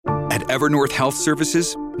At Evernorth Health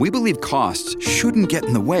Services, we believe costs shouldn't get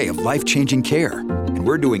in the way of life-changing care, and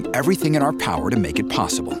we're doing everything in our power to make it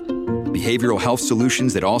possible. Behavioral health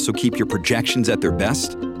solutions that also keep your projections at their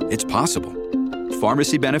best? It's possible.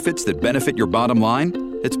 Pharmacy benefits that benefit your bottom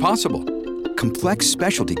line? It's possible. Complex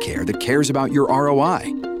specialty care that cares about your ROI?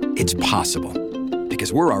 It's possible.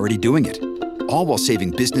 Because we're already doing it. All while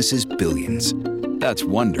saving businesses billions. That's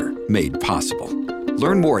Wonder made possible.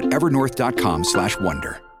 Learn more at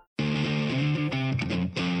evernorth.com/wonder.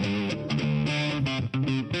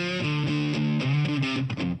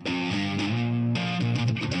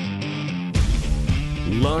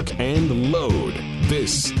 Lock and load.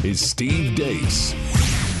 This is Steve Deace.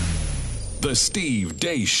 The Steve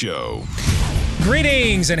Deace Show.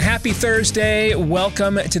 Greetings and happy Thursday.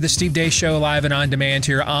 Welcome to the Steve Deace Show, live and on demand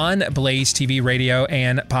here on Blaze TV, radio,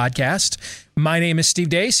 and podcast. My name is Steve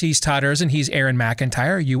Deace. He's Todd Erzen. He's Aaron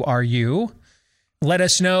McIntyre. You are you. Let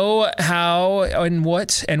us know how and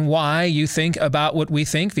what and why you think about what we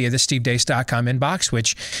think via the stevedeace.com inbox,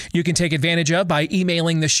 which you can take advantage of by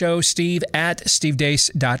emailing the show,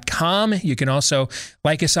 steve@stevedeace.com. You can also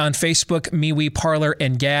like us on Facebook, MeWe, Parler,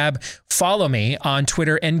 and Gab. Follow me on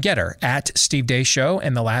Twitter and Getter at Steve Deace Show,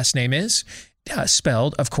 and the last name is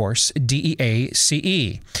spelled, of course, Deace.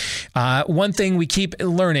 One thing we keep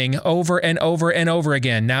learning over and over and over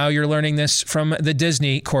again. Now you're learning this from the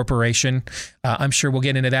Disney Corporation. I'm sure we'll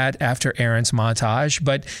get into that after Aaron's montage.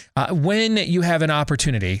 But when you have an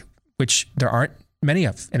opportunity, which there aren't many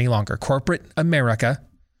of any longer, corporate America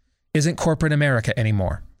isn't corporate America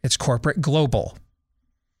anymore. It's corporate global.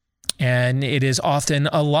 And it is often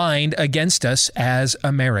aligned against us as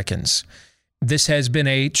Americans. This has been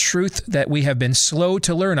a truth that we have been slow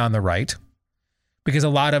to learn on the right, because a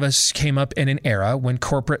lot of us came up in an era when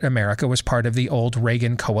corporate America was part of the old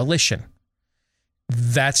Reagan coalition.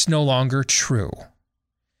 That's no longer true.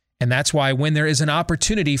 And that's why when there is an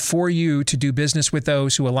opportunity for you to do business with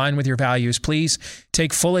those who align with your values, please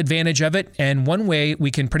take full advantage of it. And one way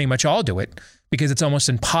we can pretty much all do it, because it's almost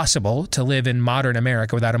impossible to live in modern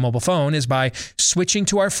America without a mobile phone, is by switching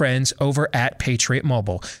to our friends over at Patriot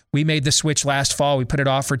Mobile. We made the switch last fall. We put it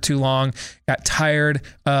off for too long, got tired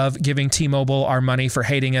of giving T-Mobile our money for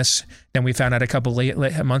hating us. Then we found out a couple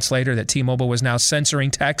months later that T-Mobile was now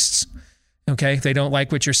censoring texts. Okay, if they don't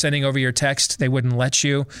like what you're sending over your text, they wouldn't let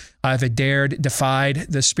you. If it defied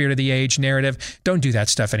the spirit of the age narrative, don't do that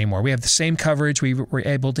stuff anymore. We have the same coverage. We were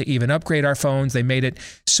able to even upgrade our phones. They made it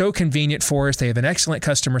so convenient for us. They have an excellent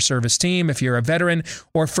customer service team. If you're a veteran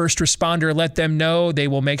or first responder, let them know. They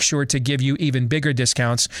will make sure to give you even bigger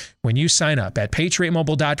discounts when you sign up at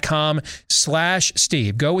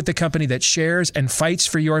patriotmobile.com/Steve. Go with the company that shares and fights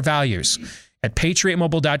for your values. At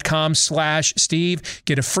patriotmobile.com/Steve.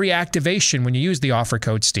 Get a free activation when you use the offer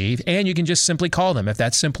code Steve, and you can just simply call them if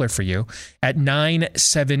that's simpler for you at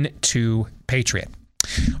 972-PATRIOT.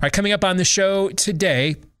 All right, coming up on the show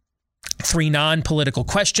today, 3 non-political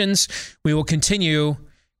questions. We will continue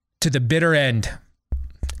to the bitter end,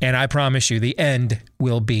 and I promise you the end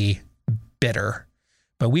will be bitter.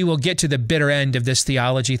 But we will get to the bitter end of this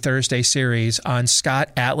Theology Thursday series on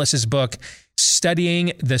Scott Atlas's book,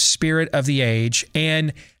 Studying the Spirit of the Age,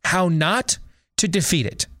 and how not to defeat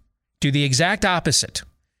it. Do the exact opposite.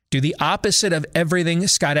 Do the opposite of everything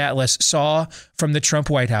Scott Atlas saw from the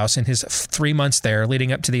Trump White House in his 3 months there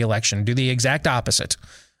leading up to the election. Do the exact opposite.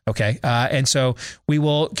 Okay. And so we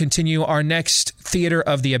will continue our next Theater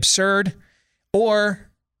of the Absurd, or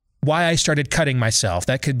Why I Started Cutting Myself.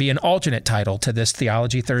 That could be an alternate title to this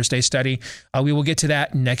Theology Thursday study. We will get to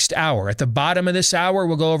that next hour. At the bottom of this hour,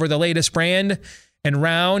 we'll go over the latest brand and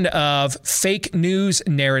round of fake news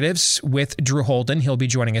narratives with Drew Holden. He'll be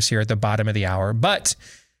joining us here at the bottom of the hour. But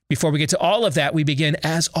before we get to all of that, we begin,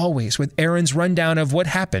 as always, with Aaron's rundown of what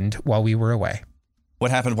happened while we were away. What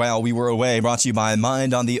happened while we were away, brought to you by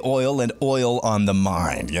Mind on the Oil and Oil on the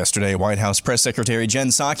Mind. Yesterday, White House Press Secretary Jen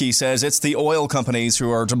Psaki says it's the oil companies who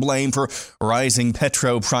are to blame for rising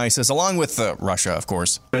petro prices, along with Russia, of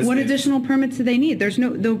course. What additional permits do they need?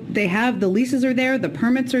 They have, the leases are there, the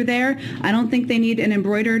permits are there. I don't think they need an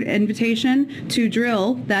embroidered invitation to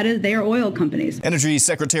drill. They are oil companies. Energy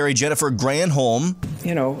Secretary Jennifer Granholm.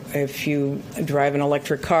 You know, if you drive an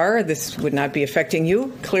electric car, this would not be affecting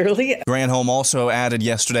you, clearly. Granholm also added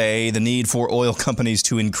yesterday the need for oil companies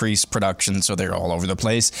to increase production, so they're all over the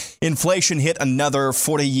place. Inflation hit another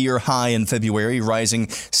 40-year high in February, rising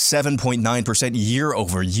 7.9% year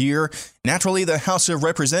over year. Naturally, the House of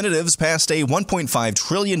Representatives passed a $1.5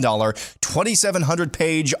 trillion,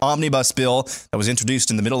 2,700-page omnibus bill that was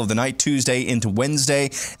introduced in the middle of the night Tuesday into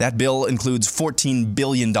Wednesday. That bill includes $14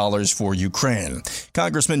 billion for Ukraine.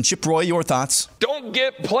 Congressman Chip Roy, your thoughts? Don't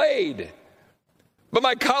get played. But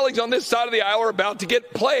my colleagues on this side of the aisle are about to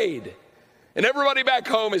get played. And everybody back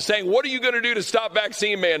home is saying, what are you going to do to stop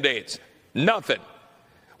vaccine mandates? Nothing.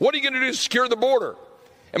 What are you going to do to secure the border?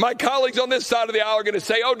 And my colleagues on this side of the aisle are going to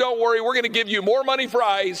say, oh, don't worry, we're going to give you more money for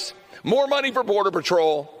ICE, more money for Border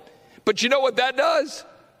Patrol. But you know what that does?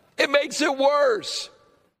 It makes it worse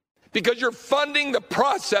because you're funding the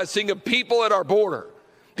processing of people at our border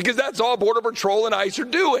because that's all Border Patrol and ICE are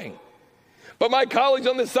doing. But my colleagues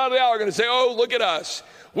on this side of the aisle are going to say, oh, look at us.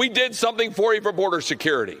 We did something for you for border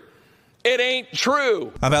security. It ain't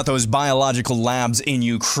true. About those biological labs in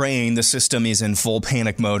Ukraine, the system is in full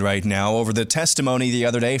panic mode right now over the testimony the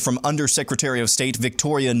other day from Undersecretary of State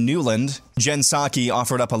Victoria Nuland. Jen Psaki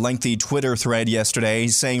offered up a lengthy Twitter thread yesterday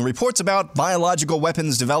saying reports about biological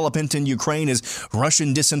weapons development in Ukraine is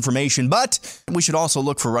Russian disinformation, but we should also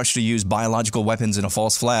look for Russia to use biological weapons in a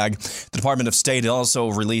false flag. The Department of State also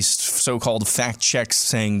released so-called fact checks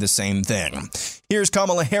saying the same thing. Here's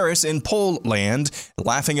Kamala Harris in Poland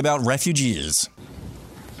laughing about refugees.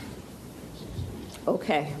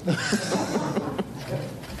 Okay.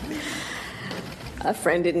 A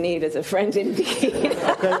friend in need is a friend indeed.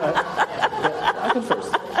 Okay, I can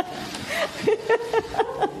first.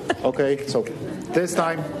 Okay, so this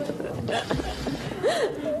time.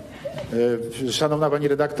 Szanowna pani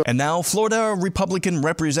redaktor. And now Florida Republican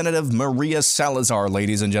Representative Maria Salazar,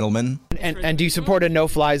 ladies and gentlemen. And do you support a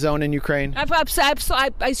no-fly zone in Ukraine?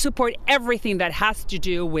 I support everything that has to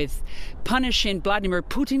do with punishing Vladimir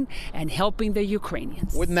Putin and helping the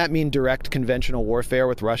Ukrainians. Wouldn't that mean direct conventional warfare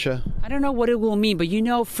with Russia? I don't know what it will mean, but you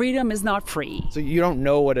know freedom is not free. So you don't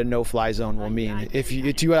know what a no-fly zone will mean. If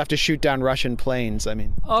you have to shoot down Russian planes, I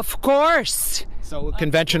mean. Of course. So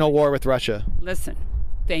conventional war with Russia. Listen.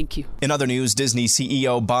 Thank you. In other news, Disney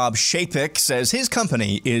CEO Bob Chapek says his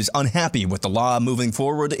company is unhappy with the law moving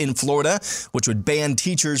forward in Florida, which would ban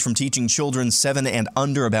teachers from teaching children 7 and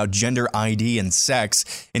under about gender ID and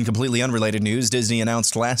sex. In completely unrelated news, Disney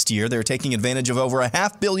announced last year they're taking advantage of over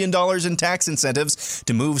 $500 million in tax incentives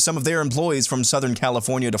to move some of their employees from Southern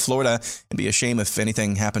California to Florida. It'd be a shame if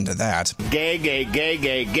anything happened to that. Gay, gay, gay,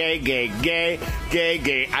 gay, gay, gay, gay, gay,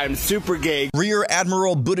 gay. I'm super gay. Rear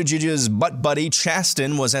Admiral Buttigieg's butt buddy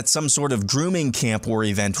Chasten was at some sort of grooming camp or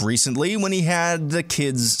event recently when he had the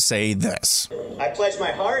kids say this. I pledge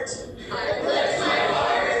my heart. To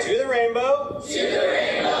the rainbow. Of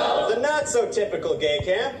the not so typical gay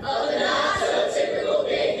camp. One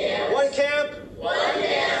camp.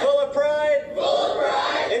 Full of pride.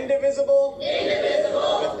 Indivisible.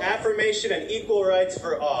 With affirmation and equal rights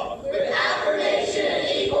for all.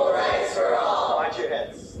 Watch your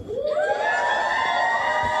heads.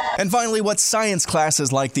 And finally, what science class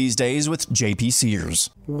is like these days with JP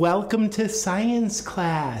Sears. Welcome to science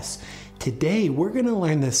class. Today, we're going to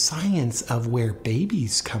learn the science of where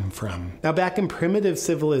babies come from. Now, back in primitive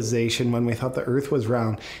civilization, when we thought the earth was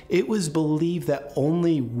round, it was believed that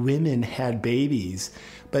only women had babies.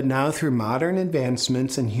 But now through modern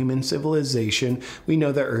advancements in human civilization, we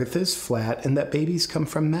know the earth is flat and that babies come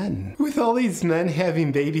from men. With all these men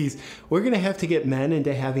having babies, we're going to have to get men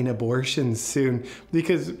into having abortions soon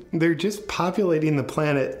because they're just populating the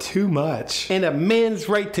planet too much. And a man's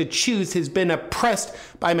right to choose has been oppressed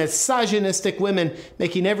by misogynistic women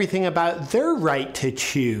making everything about their right to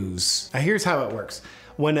choose. Now here's how it works.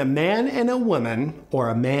 When a man and a woman, or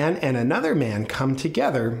a man and another man come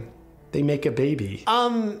together, they make a baby.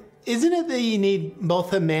 Isn't it that you need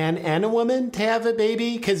both a man and a woman to have a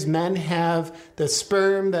baby? Because men have the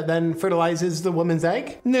sperm that then fertilizes the woman's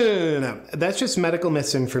egg? No. That's just medical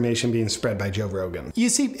misinformation being spread by Joe Rogan. You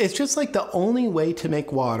see, it's just like the only way to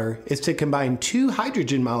make water is to combine 2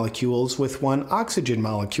 hydrogen molecules with 1 oxygen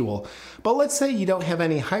molecule. But let's say you don't have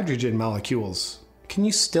any hydrogen molecules. Can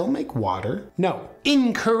you still make water? No.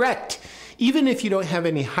 Incorrect. Even if you don't have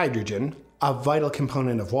any hydrogen, a vital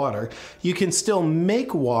component of water, you can still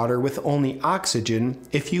make water with only oxygen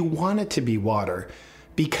if you want it to be water,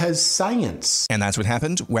 because science. And that's what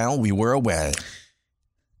happened while we were away.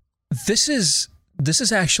 This is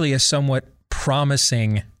actually a somewhat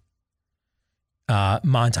promising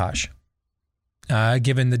montage,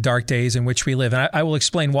 given the dark days in which we live. And I will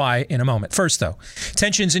explain why in a moment. First, though,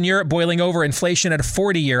 tensions in Europe boiling over, inflation at a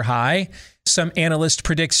 40-year high. Some analysts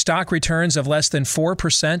predict stock returns of less than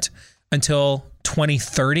 4% until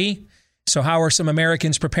 2030. So how are some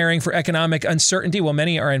Americans preparing for economic uncertainty? Well,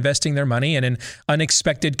 many are investing their money in an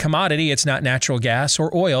unexpected commodity. It's not natural gas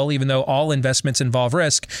or oil, even though all investments involve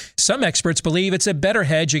risk. Some experts believe it's a better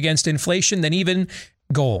hedge against inflation than even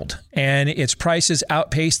gold. And its prices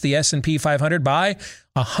outpaced the S&P 500 by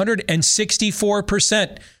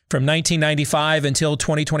 164% from 1995 until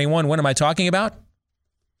 2021. What am I talking about?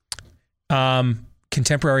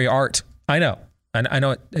 Contemporary art. I know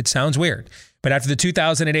it sounds weird, but after the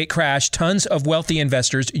 2008 crash, tons of wealthy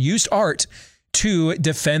investors used art to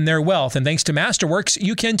defend their wealth. And thanks to Masterworks,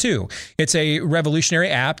 you can too. It's a revolutionary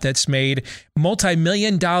app that's made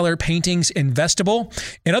multi-million-dollar paintings investable.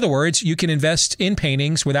 In other words, you can invest in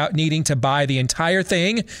paintings without needing to buy the entire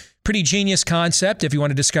thing. Pretty genius concept. If you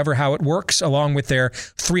want to discover how it works, along with their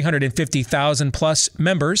 350,000 plus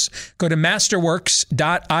members, go to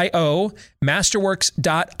masterworks.io,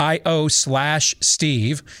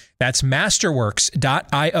 masterworks.io/Steve. That's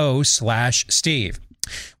masterworks.io/Steve.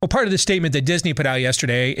 Well, part of the statement that Disney put out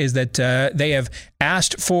yesterday is that they have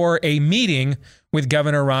asked for a meeting with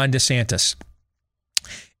Governor Ron DeSantis.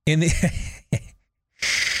 I'm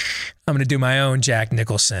going to do my own Jack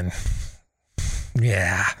Nicholson.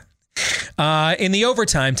 Yeah. In the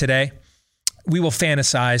overtime today, we will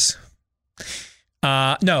fantasize.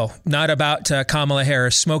 No, not about Kamala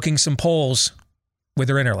Harris smoking some poles with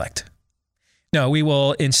her intellect. No, we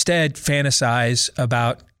will instead fantasize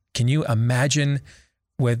about, can you imagine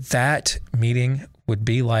what that meeting would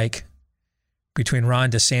be like between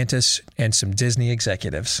Ron DeSantis and some Disney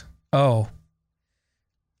executives? Oh,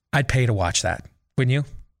 I'd pay to watch that. Wouldn't you?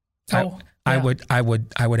 Oh, I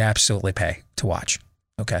would absolutely pay to watch.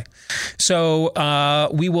 Okay. So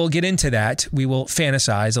we will get into that. We will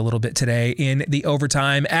fantasize a little bit today in the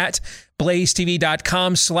overtime at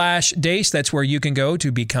blazetv.com/Deace. That's where you can go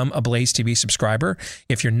to become a Blaze TV subscriber.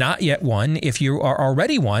 If you're not yet one, if you are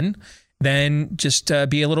already one, then just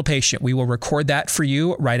be a little patient. We will record that for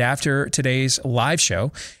you right after today's live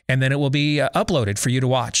show, and then it will be uploaded for you to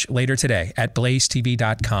watch later today at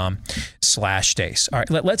blazetv.com/Deace. All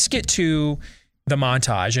right, let's get to the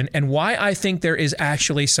montage and why I think there is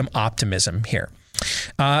actually some optimism here.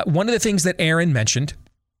 One of the things that Aaron mentioned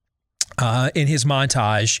in his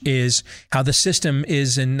montage is how the system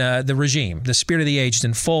is in the regime, the spirit of the age is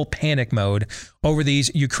in full panic mode over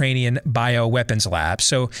these Ukrainian bioweapons labs.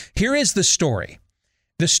 So here is the story.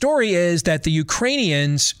 The story is that the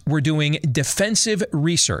Ukrainians were doing defensive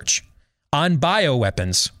research on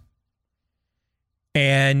bioweapons,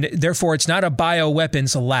 and therefore it's not a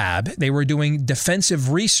bioweapons lab. They were doing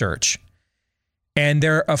defensive research. And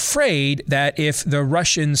they're afraid that if the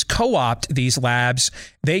Russians co-opt these labs,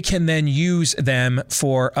 they can then use them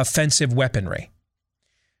for offensive weaponry.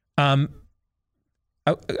 A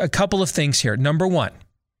couple of things here. Number one,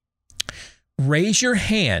 raise your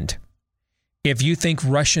hand if you think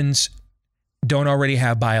Russians don't already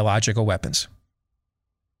have biological weapons.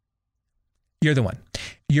 You're the one.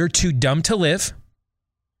 You're too dumb to live.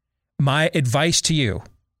 My advice to you,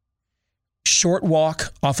 short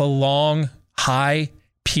walk off a long high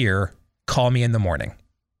pier, call me in the morning,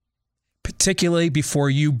 particularly before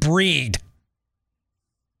you breed.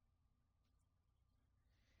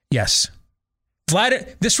 Yes.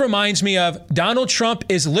 This reminds me of Donald Trump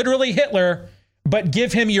is literally Hitler, but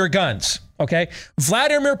give him your guns. Okay.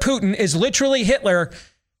 Vladimir Putin is literally Hitler,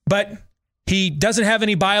 but he doesn't have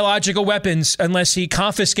any biological weapons unless he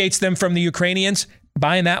confiscates them from the Ukrainians.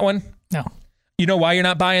 Buying that one? No. You know why you're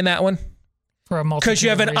not buying that one? Because you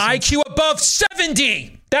have an IQ above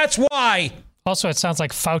 70. That's why. Also, it sounds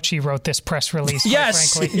like Fauci wrote this press release.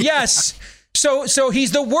 Yes, frankly. Yes. So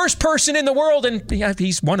he's the worst person in the world, and yeah,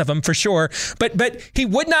 he's one of them for sure. But he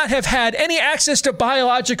would not have had any access to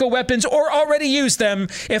biological weapons or already used them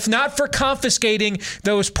if not for confiscating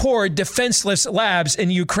those poor defenseless labs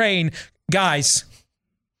in Ukraine. Guys,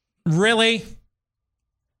 really?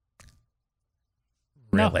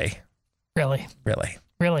 Really? No.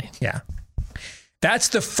 Really? Yeah. That's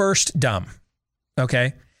the first dumb.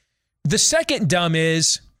 Okay. The second dumb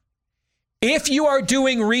is if you are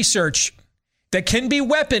doing research that can be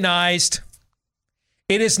weaponized,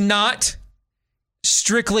 it is not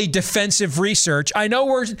strictly defensive research. I know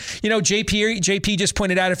JP just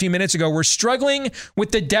pointed out a few minutes ago, we're struggling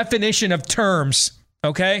with the definition of terms.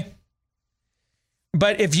 Okay.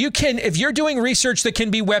 But if you're doing research that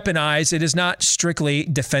can be weaponized, it is not strictly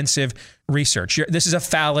defensive research. This is a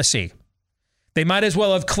fallacy. They might as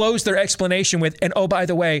well have closed their explanation with, and oh, by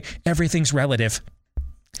the way, everything's relative.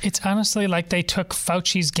 It's honestly like they took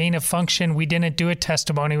Fauci's gain of function, we didn't do a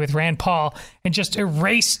testimony with Rand Paul, and just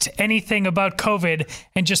erased anything about COVID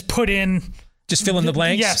and just put in... Just fill in the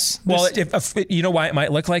blanks? Yes. Well, if you know why it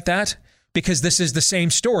might look like that? Because this is the same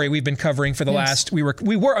story we've been covering for the last, we were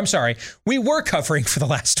covering for the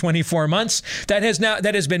last 24 months. That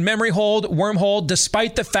has been memory hold, wormhole,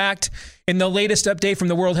 despite the fact in the latest update from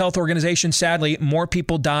the World Health Organization, sadly, more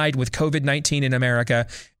people died with COVID-19 in America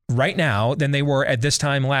right now than they were at this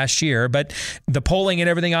time last year. But the polling and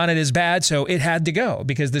everything on it is bad, so it had to go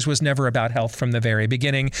because this was never about health from the very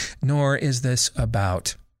beginning, nor is this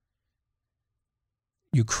about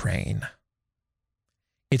Ukraine.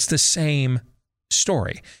 It's the same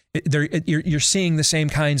story. You're seeing the same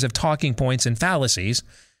kinds of talking points and fallacies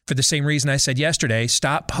for the same reason I said yesterday,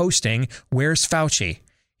 stop posting, where's Fauci?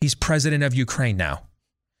 He's president of Ukraine now.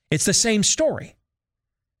 It's the same story.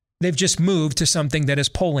 They've just moved to something that is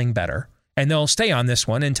polling better, and they'll stay on this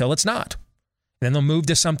one until it's not. Then they'll move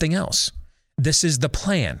to something else. This is the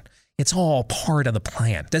plan. It's all part of the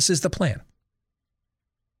plan. This is the plan.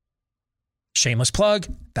 Shameless plug.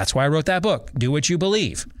 That's why I wrote that book, Do What You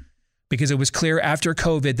Believe, because it was clear after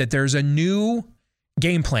COVID that there's a new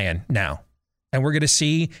game plan now. And we're going to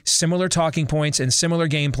see similar talking points and similar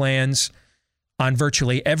game plans on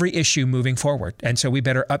virtually every issue moving forward. And so we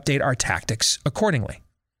better update our tactics accordingly.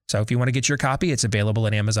 So if you want to get your copy, it's available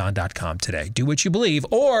at Amazon.com today. Do what you believe,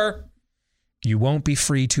 or you won't be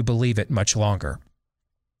free to believe it much longer.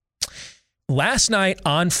 Last night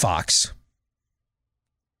on Fox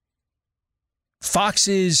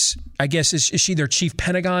is, I guess, is she their chief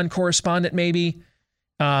Pentagon correspondent, maybe?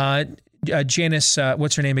 Janice,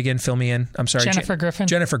 what's her name again? Fill me in. I'm sorry. Jennifer Griffin.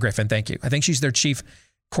 Jennifer Griffin, thank you. I think she's their chief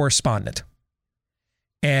correspondent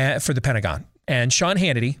for the Pentagon. And Sean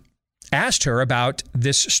Hannity asked her about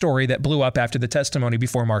this story that blew up after the testimony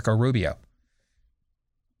before Marco Rubio.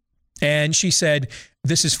 And she said,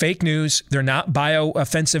 this is fake news. They're not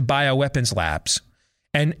offensive bioweapons labs.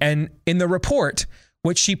 And in the report,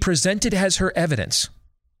 what she presented as her evidence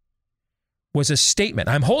was a statement.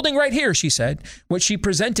 I'm holding right here, she said. What she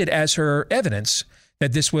presented as her evidence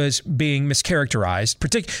that this was being mischaracterized.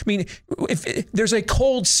 If there's a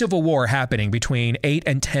cold civil war happening between 8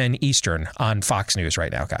 and 10 Eastern on Fox News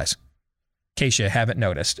right now, guys. In case you haven't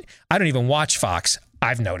noticed. I don't even watch Fox.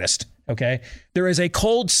 I've noticed, okay? There is a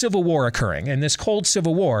cold civil war occurring, and this cold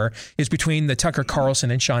civil war is between the Tucker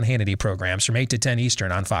Carlson and Sean Hannity programs from 8 to 10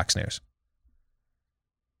 Eastern on Fox News.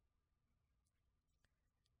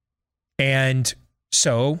 And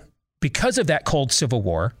so, because of that cold civil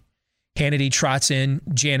war, Hannity trots in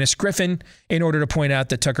Janice Griffin in order to point out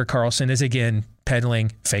that Tucker Carlson is again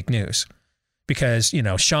peddling fake news. Because, you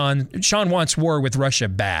know, Sean wants war with Russia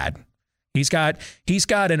bad. He's got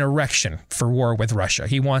an erection for war with Russia.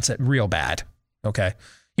 He wants it real bad. Okay.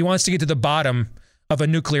 He wants to get to the bottom of a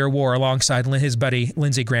nuclear war alongside his buddy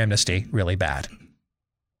Lindsey Graham really bad.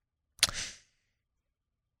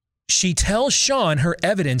 She tells Sean her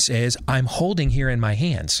evidence is, I'm holding here in my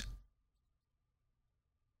hands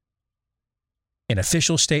an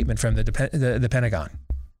official statement from the Pentagon.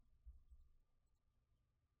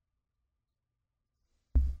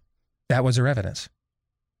 That was her evidence.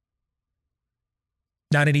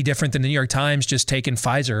 Not any different than the New York Times just taking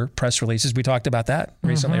Pfizer press releases. We talked about that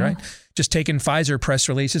recently, right? Just taking Pfizer press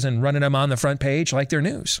releases and running them on the front page like they're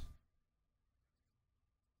news.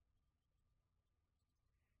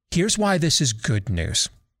 Here's why this is good news.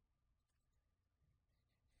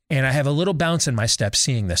 And I have a little bounce in my step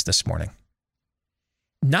seeing this morning.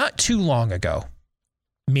 Not too long ago,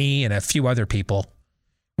 me and a few other people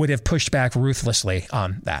would have pushed back ruthlessly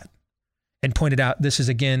on that and pointed out this is,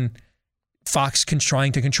 again, Fox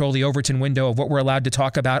trying to control the Overton window of what we're allowed to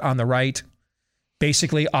talk about on the right,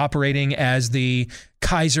 basically operating as the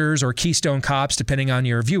Kaisers or Keystone Cops, depending on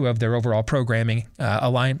your view of their overall programming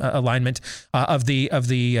alignment of the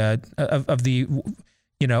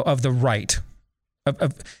right.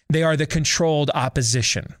 They are the controlled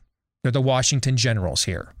opposition. They're the Washington Generals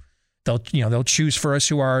here. They'll choose for us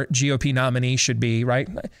who our GOP nominee should be, right?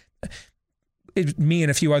 Me and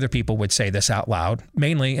a few other people would say this out loud,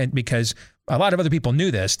 mainly because a lot of other people knew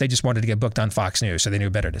this. They just wanted to get booked on Fox News, so they knew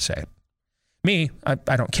better to say it. Me,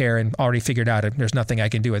 I don't care and already figured out there's nothing I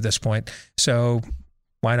can do at this point. So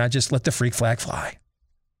why not just let the freak flag fly?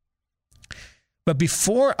 But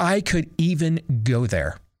before I could even go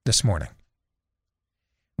there this morning,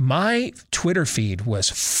 my Twitter feed was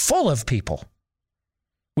full of people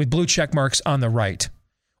with blue check marks on the right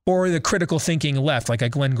or the critical thinking left, like a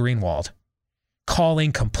Glenn Greenwald,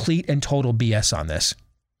 calling complete and total BS on this.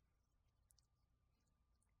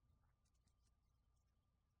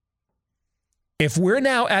 If we're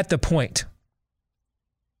now at the point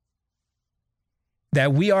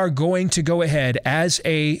that we are going to go ahead as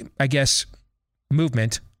a, I guess,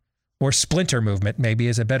 movement or splinter movement, maybe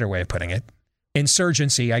is a better way of putting it.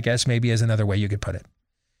 Insurgency, I guess, maybe is another way you could put it.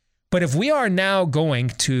 But if we are now going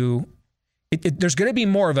to, there's going to be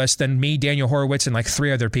more of us than me, Daniel Horowitz, and like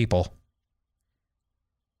 3 other people.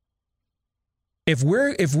 If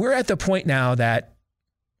we're at the point now that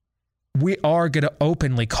we are going to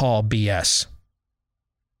openly call BS.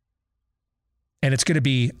 And it's going to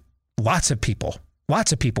be lots of people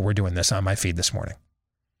were doing this on my feed this morning.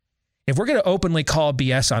 If we're going to openly call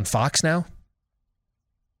BS on Fox now,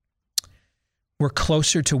 we're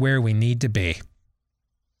closer to where we need to be.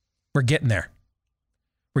 We're getting there.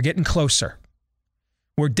 We're getting closer.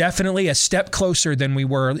 We're definitely a step closer than we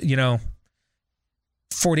were,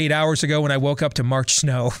 48 hours ago when I woke up to March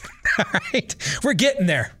snow. All right? We're getting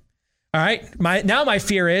there. All right? My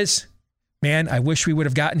fear is, man, I wish we would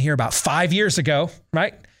have gotten here about 5 years ago,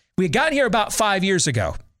 right? We had gotten here about 5 years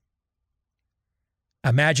ago.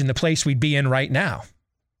 Imagine the place we'd be in right now.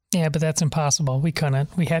 Yeah, but that's impossible. We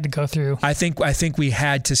couldn't. We had to go through. I think we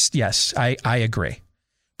had to. Yes, I agree.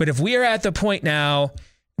 But if we are at the point now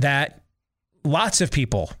that lots of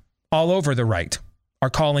people all over the right are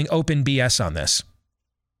calling open BS on this,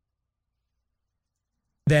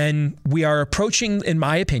 then we are approaching, in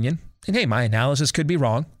my opinion, and hey, my analysis could be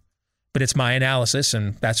wrong, but it's my analysis,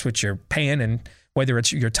 and that's what you're paying, and whether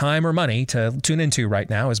it's your time or money to tune into right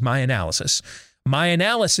now is my analysis. My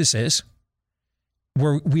analysis is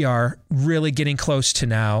we are really getting close to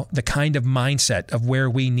now the kind of mindset of where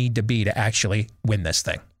we need to be to actually win this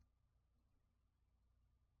thing.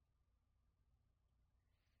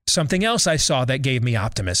 Something else I saw that gave me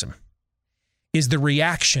optimism is the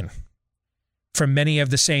reaction from many of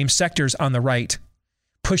the same sectors on the right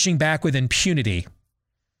pushing back with impunity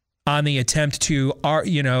on the attempt to,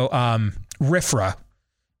 RFRA,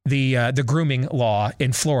 the grooming law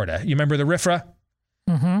in Florida. You remember the RFRA?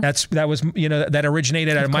 Mm-hmm. That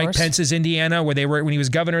originated out of Mike Pence's Indiana, when he was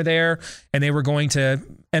governor there, and they were going to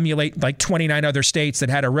emulate like 29 other states that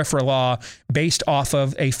had a RFRA law based off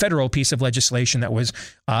of a federal piece of legislation that was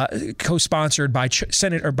co-sponsored by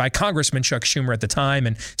by Congressman Chuck Schumer at the time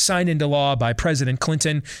and signed into law by President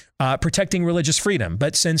Clinton, protecting religious freedom.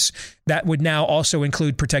 But since that would now also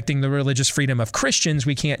include protecting the religious freedom of Christians,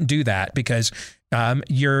 we can't do that because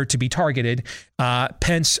you're to be targeted.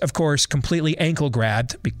 Pence, of course, completely ankle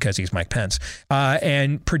grabbed because he's Mike Pence,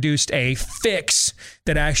 and produced a fix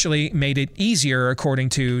that actually made it easier, according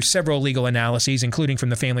to several legal analyses, including from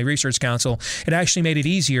the Family Research Council. It actually made it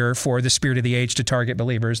easier for the spirit of the age to target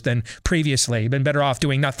believers than previously. Been better off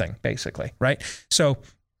doing nothing, basically, right? So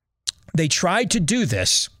they tried to do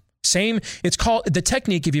this. It's called The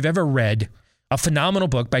Technique. If you've ever read a phenomenal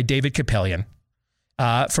book by David Kapelian,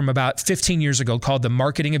 from about 15 years ago called The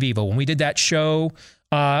Marketing of Evil. When we did that show,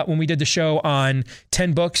 when we did the show on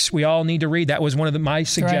 10 books we all need to read, that was one of my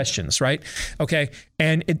suggestions, right? Okay.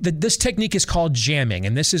 And this technique is called jamming.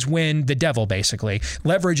 And this is when the devil basically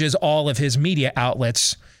leverages all of his media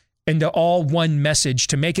outlets into all one message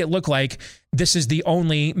to make it look like this is the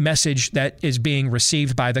only message that is being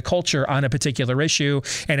received by the culture on a particular issue.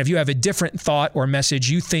 And if you have a different thought or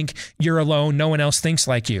message, you think you're alone. No one else thinks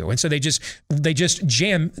like you. And so they just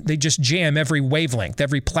jam every wavelength,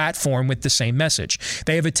 every platform with the same message.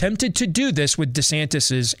 They have attempted to do this with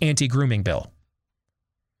DeSantis's anti-grooming bill,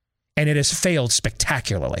 and it has failed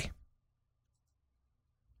spectacularly.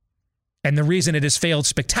 And the reason it has failed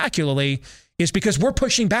spectacularly is because we're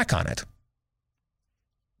pushing back on it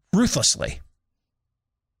ruthlessly.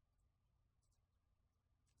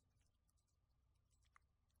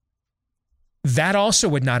 That also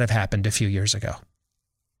would not have happened a few years ago.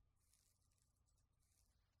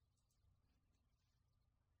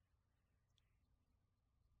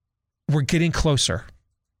 We're getting closer.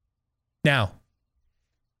 Now,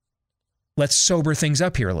 let's sober things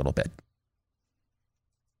up here a little bit.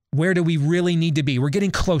 Where do we really need to be? We're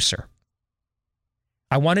getting closer.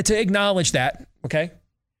 I wanted to acknowledge that, okay?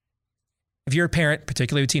 If you're a parent,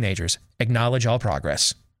 particularly with teenagers, acknowledge all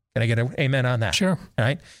progress. Can I get an amen on that? Sure. All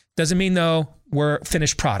right? Doesn't mean, though, we're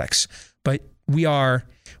finished products, but we are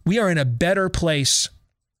in a better place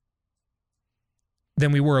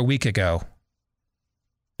than we were a week ago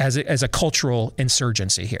as a cultural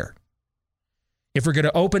insurgency here. If we're going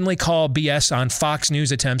to openly call BS on Fox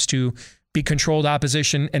News attempts to be controlled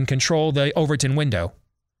opposition and control the Overton window,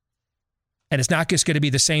 and it's not just going to be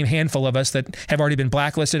the same handful of us that have already been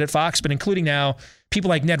blacklisted at Fox, but including now people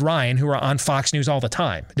like Ned Ryan, who are on Fox News all the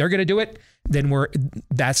time. They're going to do it, then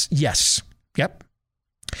that's yes. Yep.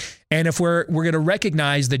 And if we're going to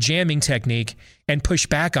recognize the jamming technique and push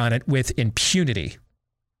back on it with impunity,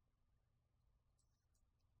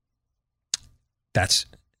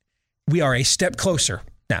 we are a step closer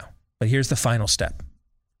now. But here's the final step.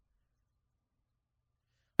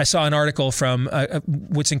 I saw an article from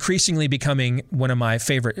what's increasingly becoming one of my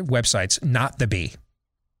favorite websites, Not the Bee.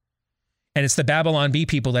 And it's the Babylon Bee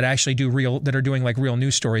people that actually that are doing like real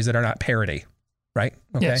news stories that are not parody, right?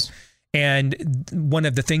 Okay. Yes. And one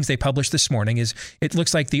of the things they published this morning is it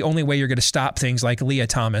looks like the only way you're going to stop things like Leah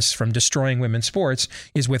Thomas from destroying women's sports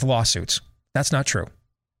is with lawsuits. That's not true.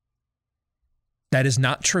 That is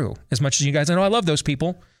not true. As much as you guys know, I love those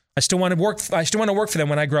people. I still want to work for them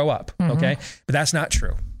when I grow up. Mm-hmm. Okay. But that's not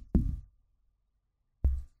true.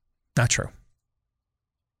 Not true.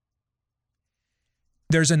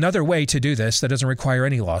 There's another way to do this that doesn't require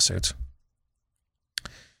any lawsuits.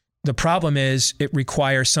 The problem is it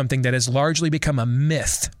requires something that has largely become a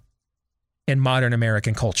myth in modern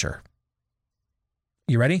American culture.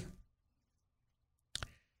 You ready?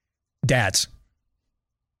 Dads.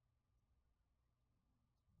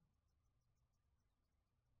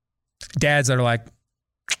 Dads that are like,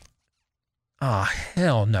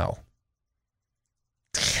 hell no.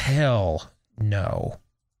 Hell no.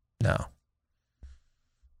 No.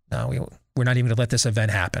 No, we're not even going to let this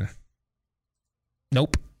event happen.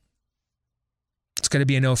 Nope. It's going to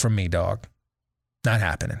be a no from me, dog. Not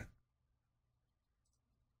happening.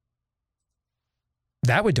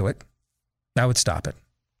 That would do it. That would stop it.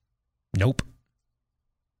 Nope.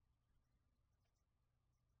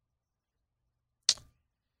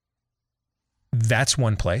 That's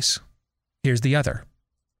one place. Here's the other.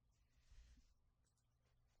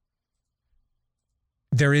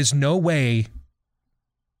 There is no way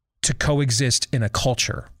to coexist in a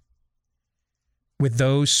culture with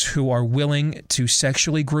those who are willing to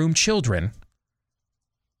sexually groom children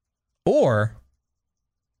or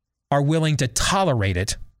are willing to tolerate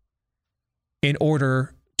it in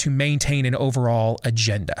order to maintain an overall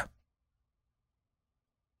agenda.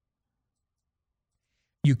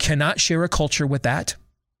 You cannot share a culture with that.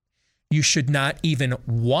 You should not even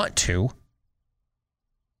want to.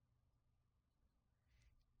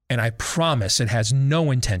 And I promise it has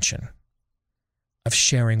no intention of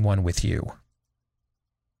sharing one with you.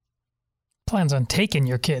 Plans on taking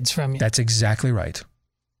your kids from you. That's exactly right.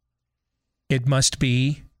 It must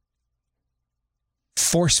be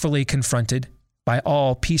forcefully confronted by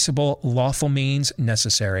all peaceable, lawful means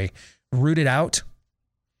necessary, rooted out.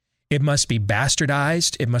 It must be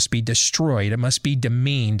bastardized. It must be destroyed. It must be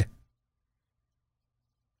demeaned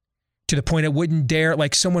to the point it wouldn't dare,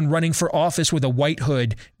 like someone running for office with a white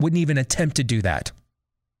hood wouldn't even attempt to do that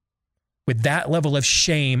with that level of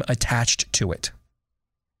shame attached to it.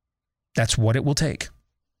 That's what it will take.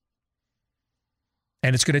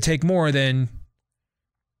 And it's going to take more than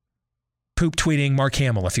poop tweeting Mark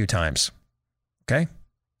Hamill a few times. Okay?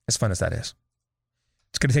 As fun as that is.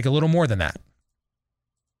 It's going to take a little more than that.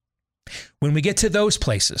 When we get to those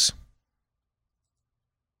places,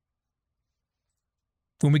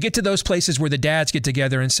 where the dads get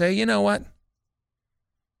together and say, you know what?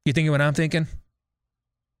 You thinking what I'm thinking?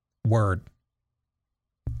 Word.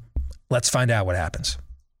 Let's find out what happens.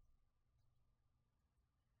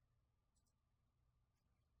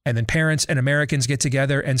 And then parents and Americans get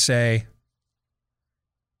together and say,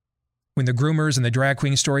 when the groomers and the drag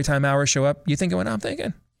queen storytime hours show up, you thinking what I'm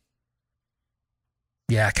thinking?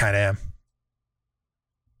 Yeah, I kind of am.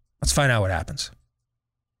 Let's find out what happens.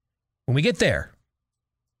 When we get there,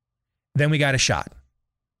 then we got a shot.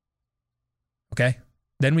 Okay?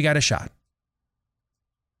 Then we got a shot.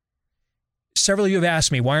 Several of you have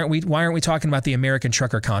asked me, why aren't we talking about the American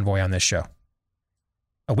trucker convoy on this show?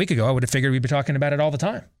 A week ago, I would have figured we'd be talking about it all the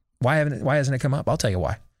time. Why hasn't it come up? I'll tell you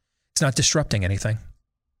why. It's not disrupting anything.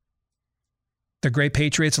 They're great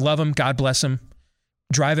patriots. Love them. God bless them.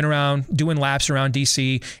 Driving around, doing laps around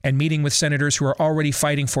D.C. and meeting with senators who are already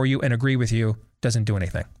fighting for you and agree with you doesn't do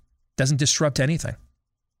anything. Doesn't disrupt anything.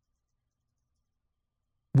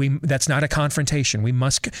 That's not a confrontation.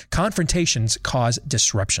 Confrontations cause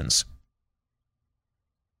disruptions.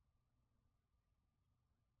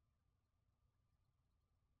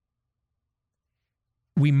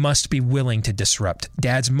 We must be willing to disrupt.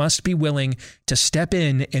 Dads must be willing to step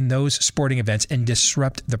in those sporting events and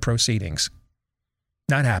disrupt the proceedings.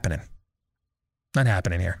 Not happening. Not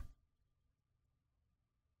happening here.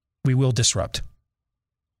 We will disrupt.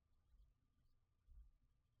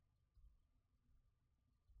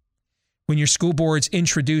 When your school boards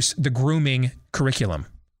introduce the grooming curriculum,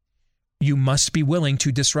 you must be willing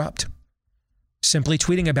to disrupt. Simply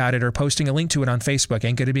tweeting about it or posting a link to it on Facebook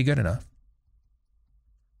ain't going to be good enough.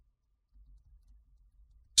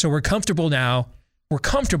 So we're comfortable now. We're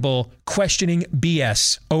comfortable questioning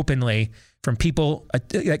BS openly from people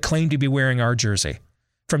that claim to be wearing our jersey,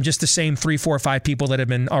 from just the same 3, 4, 5 people that have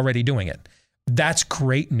been already doing it. That's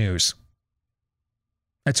great news.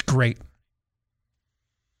 That's great.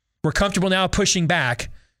 We're comfortable now pushing back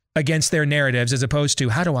against their narratives as opposed to,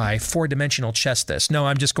 how do I 4-dimensional chess this? No,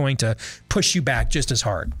 I'm just going to push you back just as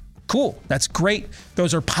hard. cool. That's great.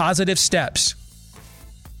 Those are positive steps.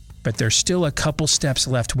 But there's still a couple steps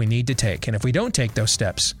left we need to take. And if we don't take those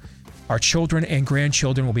steps, our children and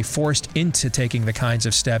grandchildren will be forced into taking the kinds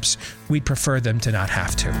of steps we'd prefer them to not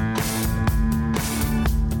have to.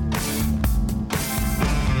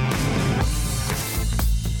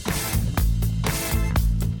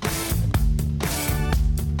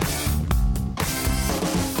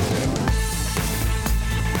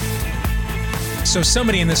 So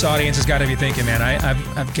somebody in this audience has got to be thinking, man,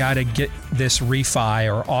 I've got to get this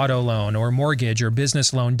refi or auto loan or mortgage or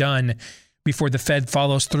business loan done before the Fed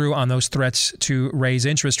follows through on those threats to raise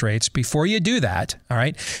interest rates. Before you do that, all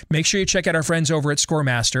right, make sure you check out our friends over at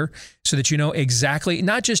ScoreMaster so that you know exactly,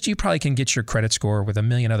 not just you probably can get your credit score with a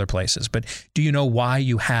million other places, but do you know why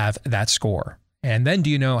you have that score? And then do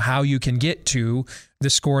you know how you can get to the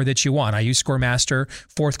score that you want? I used ScoreMaster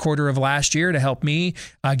fourth quarter of last year to help me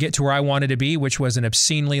get to where I wanted to be, which was an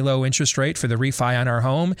obscenely low interest rate for the refi on our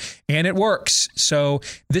home. And it works. So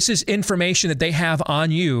this is information that they have on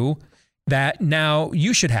you that now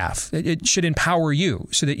you should have. It should empower you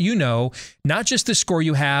so that you know not just the score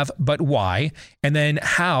you have, but why, and then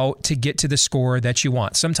how to get to the score that you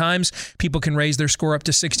want. Sometimes people can raise their score up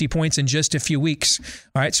to 60 points in just a few weeks.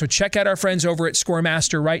 All right, so check out our friends over at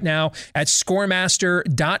ScoreMaster right now at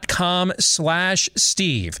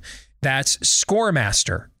scoremaster.com/Steve. That's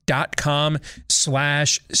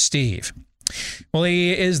scoremaster.com/Steve. Well,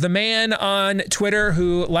 he is the man on Twitter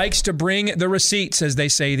who likes to bring the receipts, as they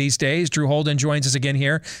say these days. Drew Holden joins us again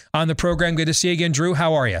here on the program. Good to see you again, Drew.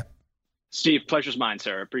 How are you? Steve, pleasure's mine,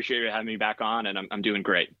 sir. Appreciate you having me back on, and I'm doing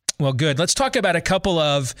great. Well, good. Let's talk about a couple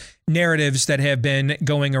of narratives that have been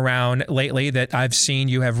going around lately that I've seen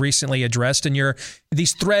you have recently addressed in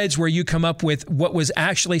these threads where you come up with what was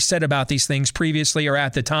actually said about these things previously or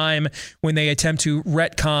at the time when they attempt to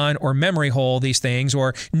retcon or memory hole these things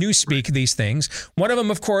or newspeak these things. One of them,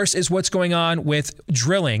 of course, is what's going on with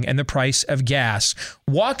drilling and the price of gas.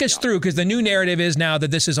 Walk us through, because the new narrative is now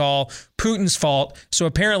that this is all Putin's fault. So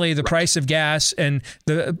apparently the price of gas and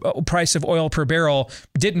the price of oil per barrel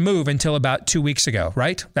didn't move until about 2 weeks ago,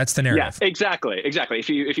 right? That's the narrative. Yeah, exactly. If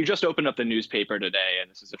you just opened up the newspaper today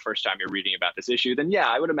and this is the first time you're reading about this issue, then yeah,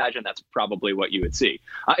 I would imagine that's probably what you would see.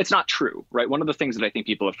 It's not true, right? One of the things that I think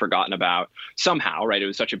people have forgotten about somehow, right? It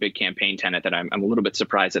was such a big campaign tenet that I'm a little bit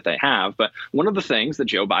surprised that they have. But one of the things that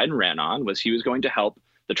Joe Biden ran on was he was going to help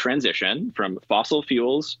the transition from fossil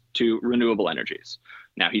fuels to renewable energies.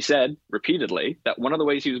 Now, he said repeatedly that one of the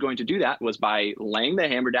ways he was going to do that was by laying the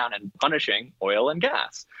hammer down and punishing oil and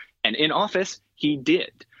gas. And in office, he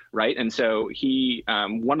did. Right. And so he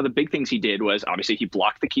one of the big things he did was obviously he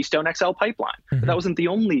blocked the Keystone XL pipeline. But that wasn't the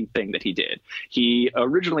only thing that he did. He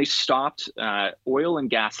originally stopped oil and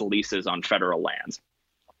gas leases on federal lands,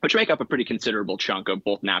 which make up a pretty considerable chunk of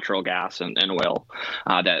both natural gas and oil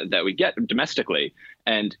that we get domestically.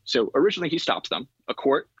 And so originally he stops them. A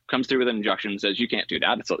court comes through with an injunction and says, you can't do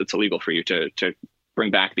that. It's illegal for you to bring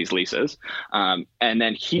back these leases. And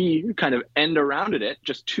then he kind of end arounded it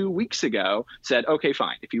just 2 weeks ago, said, okay,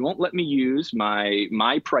 fine. If you won't let me use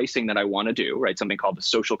my pricing that I want to do, right, something called the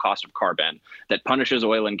social cost of carbon that punishes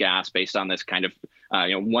oil and gas based on this kind of,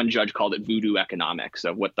 one judge called it voodoo economics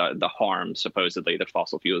of what the harm supposedly that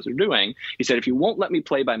fossil fuels are doing. He said, if you won't let me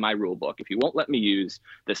play by my rule book, if you won't let me use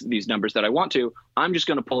these numbers that I want to, I'm just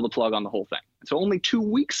going to pull the plug on the whole thing. So only 2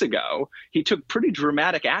 weeks ago, he took pretty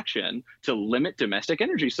dramatic action to limit domestic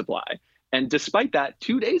energy supply. And despite that,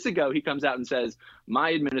 2 days ago, he comes out and says,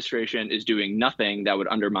 my administration is doing nothing that would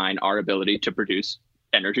undermine our ability to produce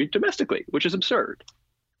energy domestically, which is absurd.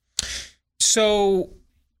 So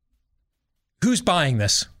who's buying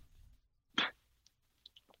this?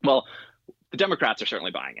 Well, the Democrats are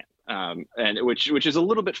certainly buying it. And which is a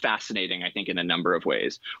little bit fascinating, I think, in a number of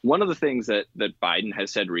ways. One of the things that Biden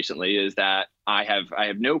has said recently is that I have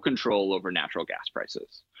no control over natural gas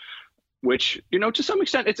prices, which, to some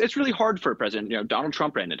extent, it's really hard for a president. Donald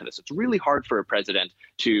Trump ran into this. It's really hard for a president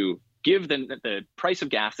to give the price of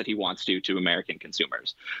gas that he wants to American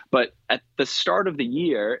consumers. But at the start of the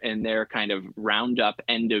year, in their kind of roundup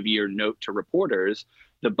end of year note to reporters,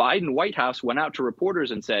 the Biden White House went out to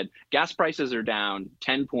reporters and said, gas prices are down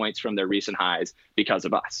 10 points from their recent highs because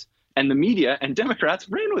of us. And the media and Democrats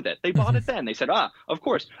ran with it. They bought it then. They said, of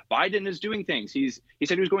course, Biden is doing things. He said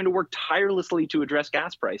he was going to work tirelessly to address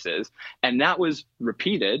gas prices. And that was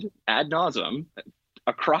repeated ad nauseum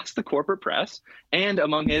across the corporate press and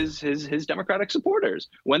among his Democratic supporters.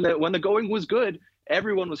 When the going was good,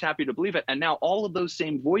 Everyone was happy to believe it. And now all of those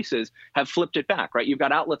same voices have flipped it back, right? You've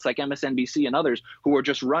got outlets like MSNBC and others who are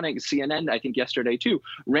just running, CNN, I think yesterday too,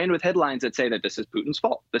 ran with headlines that say that this is Putin's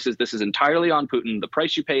fault. This is entirely on Putin. The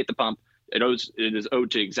price you pay at the pump, it is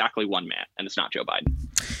owed to exactly one man, and it's not Joe Biden.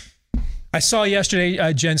 I saw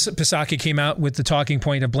yesterday Jen Psaki came out with the talking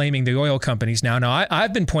point of blaming the oil companies now. Now,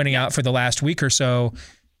 I've been pointing out for the last week or so,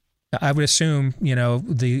 I would assume,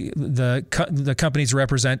 the companies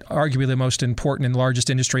represent arguably the most important and largest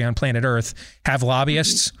industry on planet Earth, have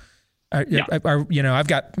lobbyists. I've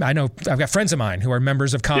got friends of mine who are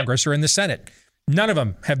members of Congress or in the Senate. None of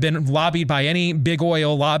them have been lobbied by any big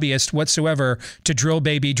oil lobbyist whatsoever to drill,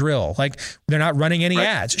 baby, drill. Like, they're not running any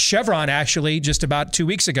ads. Chevron actually just about 2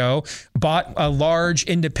 weeks ago bought a large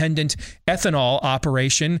independent ethanol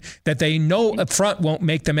operation that they know up front won't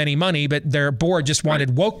make them any money, but their board just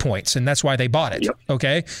wanted woke points, and that's why they bought it.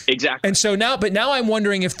 Okay, exactly. And so now I'm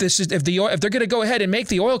wondering if they're going to go ahead and make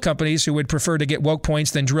the oil companies who would prefer to get woke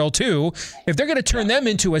points than drill too, if they're going to turn them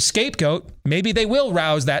into a scapegoat, maybe they will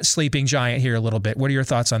rouse that sleeping giant here a little bit. What are your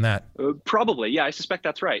thoughts on that? Probably. Yeah, I suspect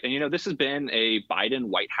that's right. And, this has been a Biden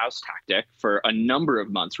White House tactic for a number of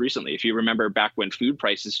months recently. If you remember back when food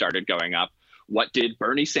prices started going up, what did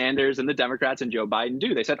Bernie Sanders and the Democrats and Joe Biden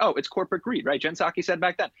do? They said, oh, it's corporate greed, right? Jen Psaki said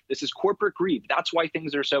back then, this is corporate greed. That's why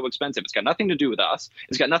things are so expensive. It's got nothing to do with us.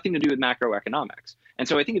 It's got nothing to do with macroeconomics. And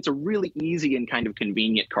so I think it's a really easy and kind of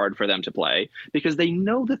convenient card for them to play because they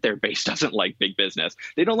know that their base doesn't like big business.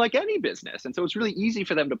 They don't like any business. And so it's really easy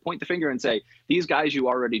for them to point the finger and say, these guys you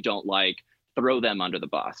already don't like, throw them under the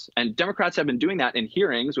bus. And Democrats have been doing that in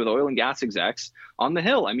hearings with oil and gas execs on the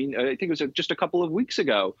Hill. I mean, I think it was just a couple of weeks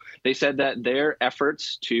ago. They said that their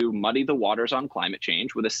efforts to muddy the waters on climate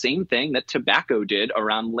change were the same thing that tobacco did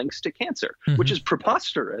around links to cancer, which is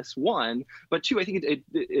preposterous, one. But two, I think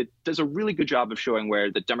it does a really good job of showing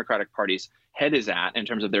where the Democratic Party's head is at in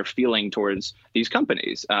terms of their feeling towards these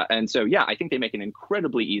companies. And so, yeah, I think they make an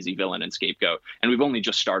incredibly easy villain and scapegoat. And we've only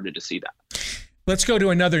just started to see that. Let's go to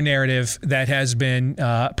another narrative that has been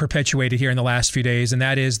perpetuated here in the last few days, and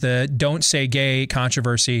that is the "Don't Say Gay"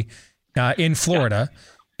 controversy in Florida.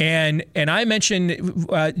 And I mentioned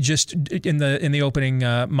just in the opening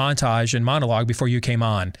montage and monologue before you came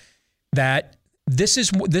on that this is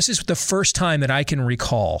the first time that I can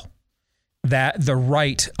recall that the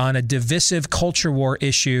right on a divisive culture war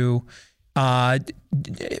issue,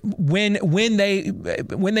 when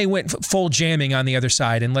they went full jamming on the other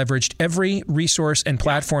side and leveraged every resource and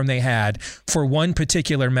platform they had for one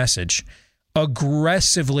particular message,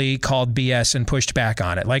 aggressively called BS and pushed back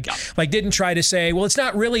on it. Like didn't try to say, well, it's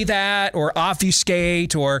not really that, or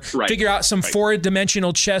obfuscate, or figure out some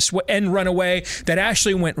four-dimensional chess and run away. That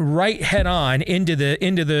actually went right head on into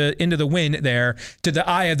the wind there, to the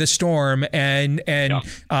eye of the storm, and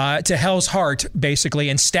to hell's heart, basically,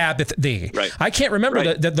 and stabbeth thee. Right. I can't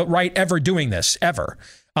remember the right ever doing this, ever.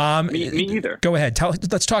 Me either. Go ahead.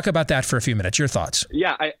 Let's talk about that for a few minutes. Your thoughts?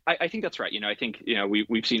 Yeah, I think that's right. I think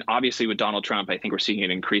we've seen, obviously, with Donald Trump. I think we're seeing it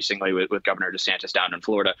increasingly with Governor DeSantis down in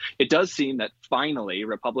Florida. It does seem that finally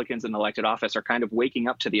Republicans in elected office are kind of waking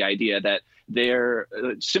up to the idea that they're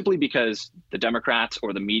simply because the Democrats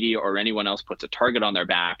or the media or anyone else puts a target on their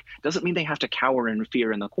back doesn't mean they have to cower in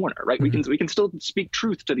fear in the corner, right? Mm-hmm. We can still speak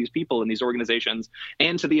truth to these people in these organizations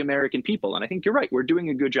and to the American people. And I think you're right. We're doing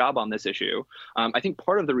a good job on this issue. I think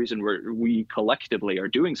part of the reason we collectively are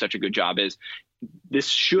doing such a good job is this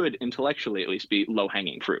should intellectually at least be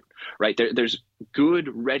low-hanging fruit, right? There's good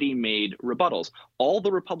ready-made rebuttals. All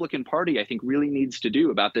the Republican Party, I think, really needs to do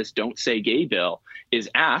about this "Don't Say Gay" bill is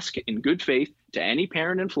ask in good faith to any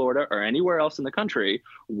parent in Florida or anywhere else in the country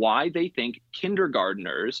why they think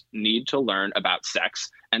kindergartners need to learn about sex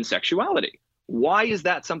and sexuality. Why is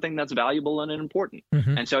that something that's valuable and important?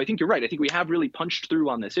 Mm-hmm. And so I think you're right. I think we have really punched through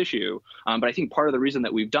on this issue. But I think part of the reason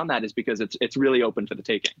that we've done that is because it's really open for the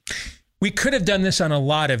taking. We could have done this on a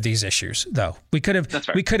lot of these issues, though. We could have. That's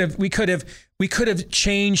right. We could have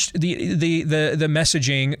changed the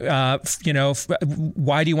messaging.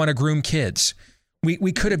 Why do you want to groom kids?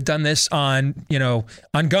 We could have done this on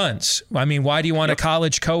guns. I mean, why do you want a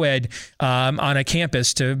college co-ed on a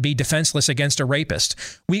campus to be defenseless against a rapist?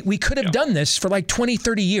 We could have done this for like 20,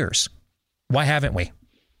 30 years. Why haven't we?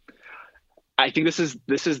 I think this is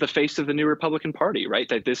the face of the new Republican Party, right?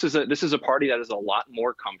 That this is a party that is a lot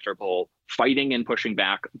more comfortable fighting and pushing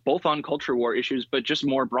back both on culture war issues, but just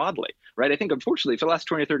more broadly, right? I think, unfortunately, for the last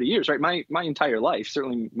 20 or 30 years, right, my entire life,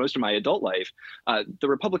 certainly most of my adult life, the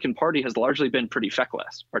Republican Party has largely been pretty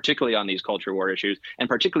feckless, particularly on these culture war issues, and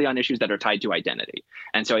particularly on issues that are tied to identity.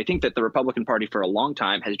 And so I think that the Republican Party for a long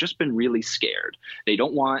time has just been really scared. They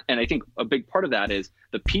don't want, and I think a big part of that is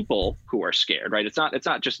the people who are scared, right? It's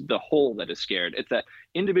not just the whole that is scared. It's that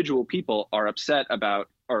individual people are upset about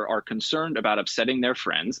or are concerned about upsetting their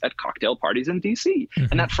friends at cocktail parties in DC.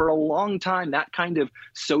 And that for a long time, that kind of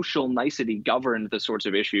social nicety governed the sorts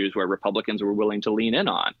of issues where Republicans were willing to lean in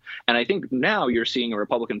on. And I think now you're seeing a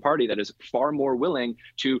Republican Party that is far more willing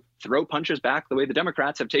to throw punches back the way the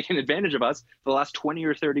Democrats have taken advantage of us for the last 20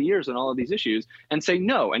 or 30 years on all of these issues and say,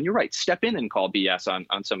 no, and you're right, step in and call BS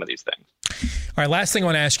on some of these things. All right, last thing I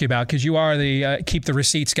want to ask you about, because you are the keep the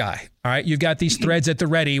receipts guy. All right, you've got these threads at the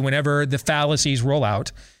ready whenever the fallacies roll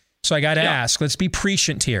out. So I got to ask, let's be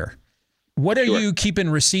prescient here. What are you keeping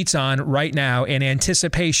receipts on right now in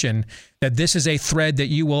anticipation that this is a thread that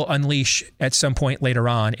you will unleash at some point later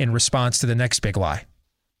on in response to the next big lie?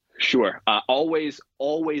 Sure. Always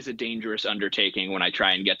a dangerous undertaking when I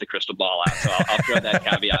try and get the crystal ball out. So I'll throw that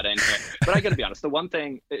caveat in here. But I got to be honest, the one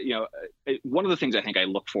thing, one of the things I think I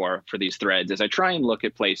look for these threads is I try and look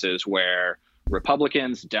at places where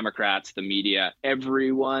Republicans, Democrats, the media,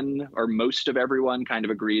 everyone or most of everyone kind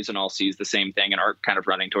of agrees and all sees the same thing and are kind of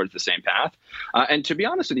running towards the same path. And to be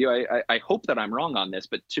honest with you, I hope that I'm wrong on this,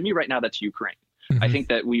 but to me right now, that's Ukraine. I think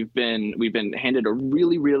that we've been handed a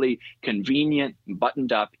really, really convenient,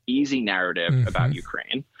 buttoned up, easy narrative about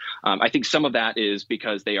Ukraine. I think some of that is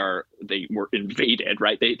because they were invaded,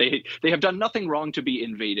 right? They have done nothing wrong to be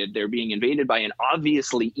invaded. They're being invaded by an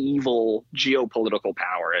obviously evil geopolitical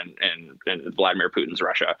power and Vladimir Putin's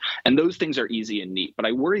Russia. And those things are easy and neat. But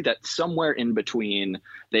I worry that somewhere in between,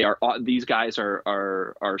 these guys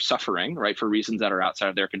are suffering, right, for reasons that are outside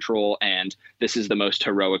of their control. And this is the most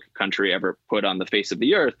heroic country ever put on the face of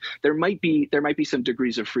the earth. There might be some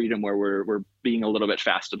degrees of freedom where we're being a little bit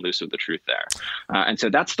fast and loose with the truth there. And so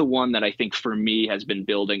that's the one that I think for me has been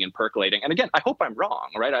building and percolating. And again, I hope I'm wrong,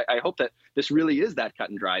 right? I hope that this really is that cut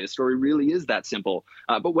and dry. The story really is that simple.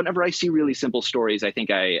 But whenever I see really simple stories, I think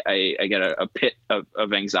I get a pit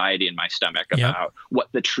of anxiety in my stomach about what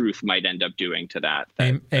the truth might end up doing to that.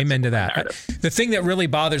 Amen to that. The thing that really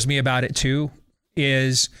bothers me about it too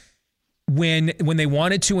is when they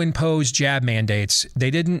wanted to impose jab mandates, they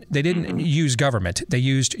didn't use government. They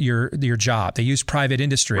used your job. They used private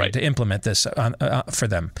industry to implement this for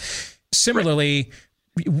them. Similarly,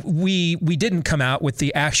 we didn't come out with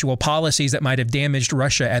the actual policies that might have damaged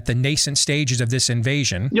Russia at the nascent stages of this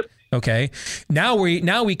invasion. Okay. Now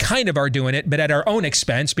we kind of are doing it, but at our own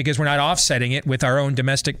expense because we're not offsetting it with our own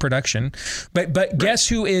domestic production. But guess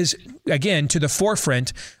who is, again, to the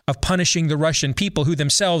forefront of punishing the Russian people who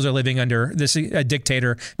themselves are living under this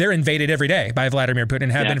dictator? They're invaded every day by Vladimir Putin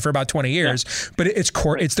and have been for about 20 years. But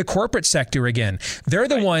it's the corporate sector again. They're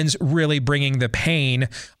the ones really bringing the pain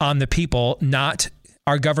on the people, not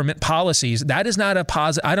our government policies. That is not a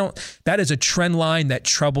positive. That is a trend line that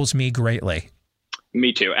troubles me greatly.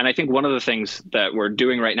 Me too. And I think one of the things that we're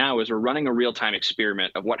doing right now is we're running a real-time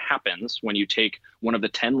experiment of what happens when you take one of the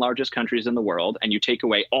 10 largest countries in the world and you take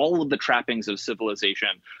away all of the trappings of civilization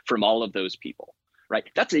from all of those people. Right.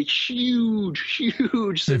 That's a huge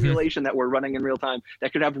simulation that we're running in real time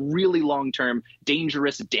that could have really long-term,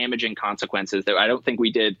 dangerous, damaging consequences that I don't think we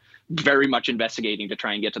did very much investigating to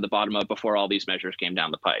try and get to the bottom of before all these measures came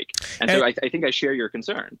down the pike. And so I think I share your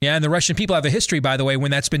concern. Yeah. And the Russian people have a history, by the way, when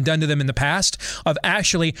that's been done to them in the past, of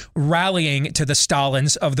actually rallying to the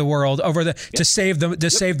Stalins of the world to save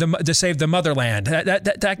the motherland.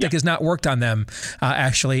 That tactic has not worked on them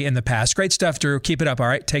actually in the past. Great stuff, Drew. Keep it up. All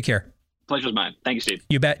right. Take care. Pleasure's mine. Thank you, Steve.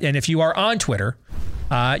 You bet. And if you are on Twitter,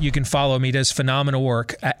 you can follow me. He does phenomenal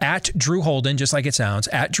work at Drew Holden, just like it sounds,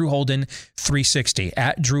 at Drew Holden 360,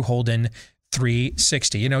 at Drew Holden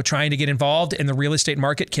 360. Trying to get involved in the real estate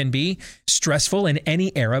market can be stressful in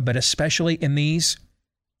any era, but especially in these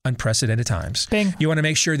unprecedented times. Bing. You want to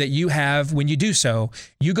make sure that you have, when you do so,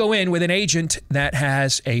 you go in with an agent that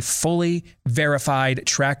has a fully verified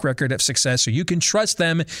track record of success so you can trust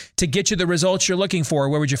them to get you the results you're looking for.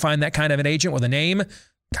 Where would you find that kind of an agent? Well, the name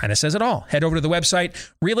kind of says it all. Head over to the website,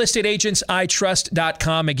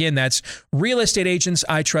 realestateagentsitrust.com. Again, that's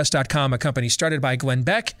realestateagentsitrust.com, a company started by Glenn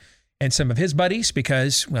Beck and some of his buddies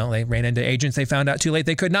because, well, they ran into agents they found out too late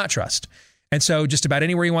they could not trust. And so just about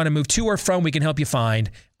anywhere you want to move to or from, we can help you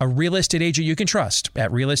find a real estate agent you can trust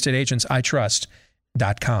at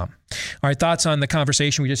realestateagentsitrust.com. All right, thoughts on the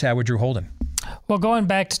conversation we just had with Drew Holden? Well, going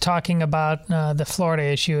back to talking about the Florida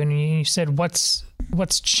issue, and you said what's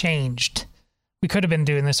what's changed. We could have been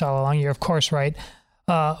doing this all along. You're of course right.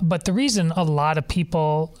 But the reason a lot of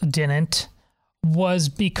people didn't was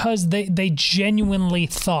because they genuinely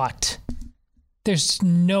thought there's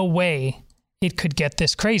no way it could get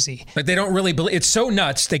this crazy. Like they don't really believe it's so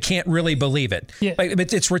nuts they can't really believe it. Yeah. Like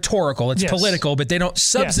it's rhetorical, it's political, but they don't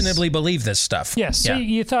substantively believe this stuff. Yes. Yeah. So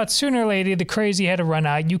you thought sooner or later the crazy had to run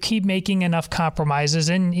out. You keep making enough compromises,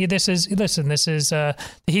 and this is the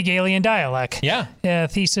Hegelian dialect. Yeah.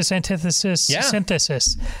 Thesis, antithesis,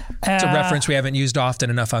 synthesis. It's a reference we haven't used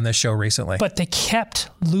often enough on this show recently. But they kept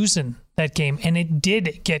losing that game, and it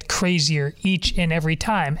did get crazier each and every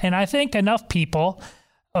time. And I think enough people.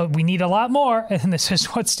 We need a lot more, and this is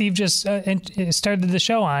what Steve just started the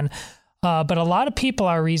show on. But a lot of people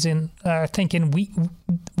are thinking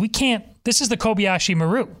we can't. This is the Kobayashi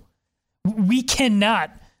Maru. We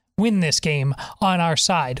cannot win this game on our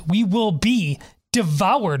side. We will be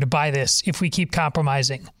devoured by this if we keep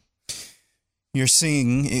compromising. You're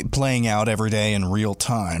seeing it playing out every day in real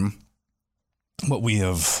time. What we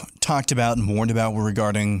have talked about and warned about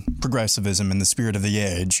regarding progressivism in the spirit of the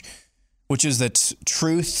age, which is that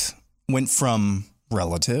truth went from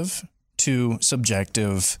relative to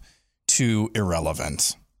subjective to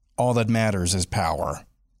irrelevant. All that matters is power.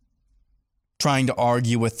 Trying to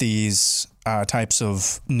argue with these types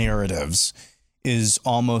of narratives is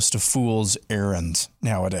almost a fool's errand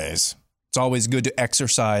nowadays. It's always good to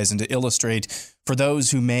exercise and to illustrate for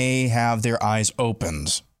those who may have their eyes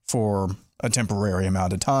opened for a temporary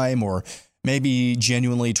amount of time, or maybe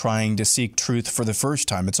genuinely trying to seek truth for the first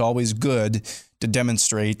time. It's always good to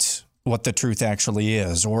demonstrate what the truth actually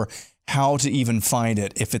is, or how to even find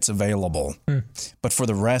it if it's available. But for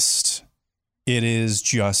the rest, it's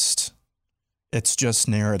just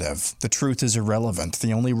narrative. The truth is irrelevant.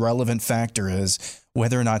 The only relevant factor is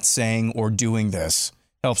whether or not saying or doing this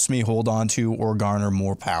helps me hold on to or garner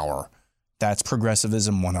more power. That's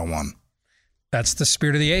Progressivism 101. That's the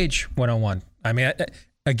spirit of the age 101. I mean,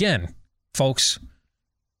 again, folks,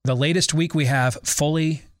 the latest week we have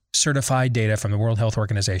fully certified data from the World Health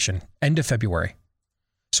Organization, end of February.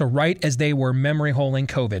 So right as they were memory holing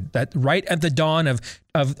COVID, that right at the dawn of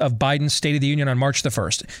Biden's State of the Union on March the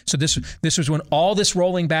 1st. So this was when all this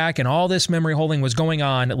rolling back and all this memory holing was going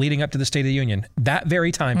on leading up to the State of the Union. That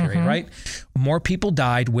very time period, right? More people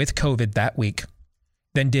died with COVID that week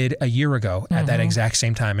than did a year ago at that exact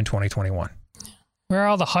same time in 2021. Where are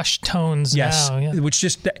all the hushed tones now? Yeah. Which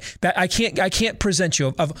just that I can't present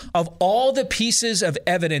you of all the pieces of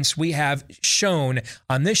evidence we have shown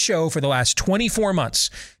on this show for the last 24 months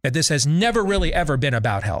that this has never really ever been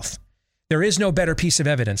about health. There is no better piece of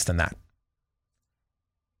evidence than that.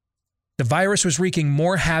 The virus was wreaking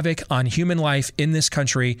more havoc on human life in this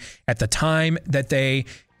country at the time that they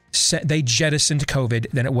jettisoned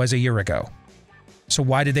COVID than it was a year ago. So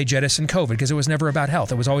why did they jettison COVID? Because it was never about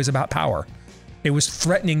health. It was always about power. It was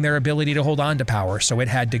threatening their ability to hold on to power, so it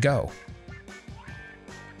had to go.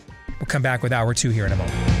 We'll come back with Hour 2 here in a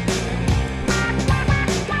moment.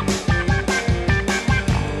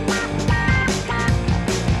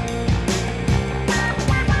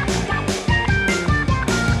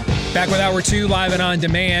 Back with Hour 2, live and on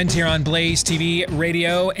demand here on Blaze TV,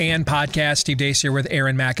 radio, and podcast. Steve Deace here with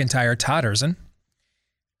Aaron McIntyre, Todd Erzin.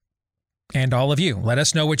 And all of you, let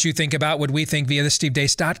us know what you think about what we think via the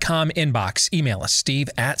stevedeace.com inbox. Email us,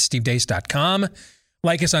 steve@stevedeace.com.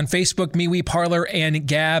 Like us on Facebook, MeWe, Parler, and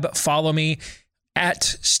Gab. Follow me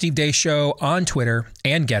at Steve Deace Show on Twitter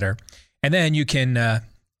and Getter. And then you can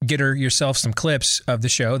Getter yourself some clips of the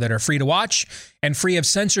show that are free to watch and free of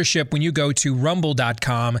censorship when you go to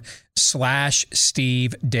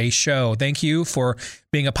rumble.com/Steve Deace Show. Thank you for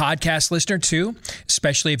being a podcast listener too,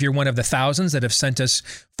 especially if you're one of the thousands that have sent us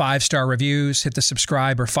 5-star reviews. Hit the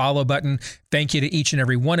subscribe or follow button. Thank you to each and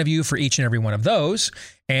every one of you for each and every one of those.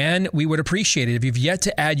 And we would appreciate it if you've yet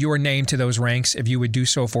to add your name to those ranks, if you would do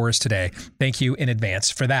so for us today. Thank you in advance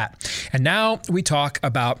for that. And now we talk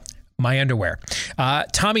about my underwear.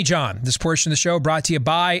 Tommy John, this portion of the show brought to you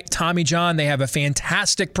by Tommy John. They have a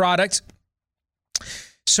fantastic product.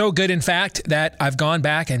 So good, in fact, that I've gone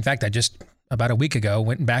back. In fact, I just about a week ago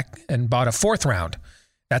went back and bought a 4th round.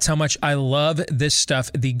 That's how much I love this stuff.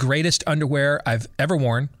 The greatest underwear I've ever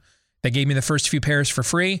worn. They gave me the first few pairs for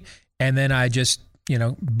free. And then I just,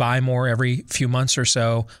 buy more every few months or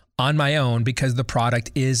so on my own because the product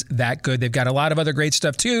is that good. They've got a lot of other great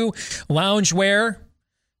stuff too. Loungewear,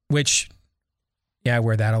 which, I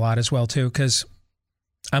wear that a lot as well, too, because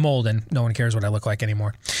I'm old and no one cares what I look like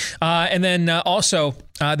anymore. And then also,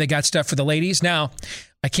 they got stuff for the ladies. Now,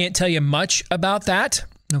 I can't tell you much about that,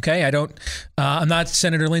 okay? I'm not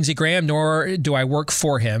Senator Lindsey Graham, nor do I work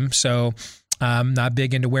for him. So I'm not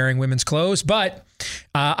big into wearing women's clothes, but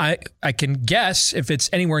I can guess if it's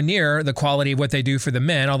anywhere near the quality of what they do for the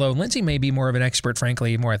men, although Lindsay may be more of an expert,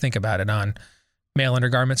 frankly, the more I think about it, on male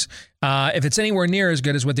undergarments. If it's anywhere near as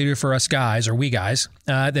good as what they do for us guys, or we guys,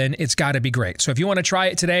 then it's got to be great. So if you want to try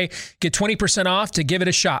it today, get 20% off to give it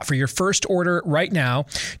a shot for your first order right now.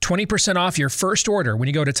 20% off your first order when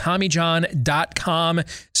you go to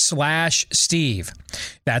TommyJohn.com/Steve.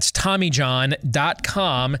 That's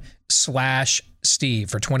TommyJohn.com/Steve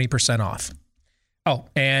for 20% off. Oh,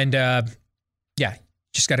 and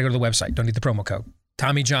just got to go to the website. Don't need the promo code.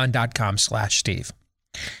 TommyJohn.com/Steve.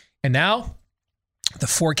 And now, the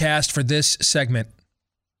forecast for this segment.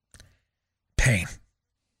 Pain.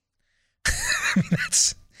 I mean,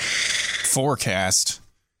 that's forecast.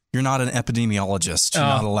 You're not an epidemiologist. You're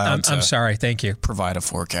not allowed to. I'm sorry. Thank you. Provide a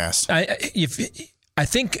forecast. I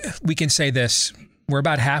think we can say this. We're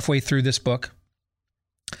about halfway through this book.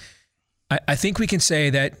 I think we can say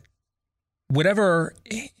that whatever,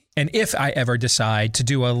 and if I ever decide to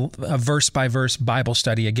do a verse-by-verse Bible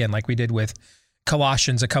study again, like we did with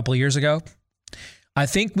Colossians a couple of years ago, I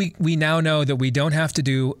think we now know that we don't have to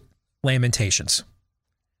do Lamentations.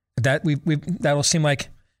 That'll seem like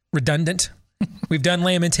redundant. We've done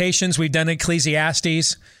Lamentations, we've done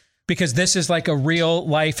Ecclesiastes, because this is like a real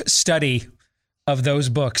life study of those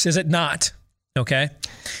books, is it not? Okay.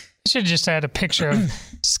 You should have just had a picture of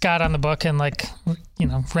Scott on the book and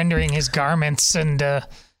rendering his garments and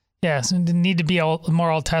need to be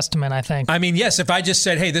more Old Testament, I think. I mean, yes, if I just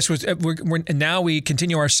said, hey, this was, now we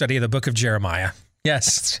continue our study of the book of Jeremiah.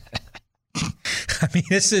 Yes. I mean,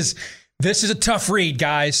 this is a tough read,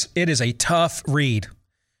 guys. It is a tough read,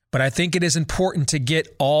 but I think it is important to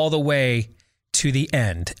get all the way to the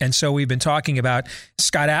end. And so we've been talking about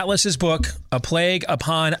Scott Atlas's book, A Plague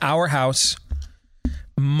Upon Our House,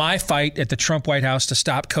 my fight at the Trump White House to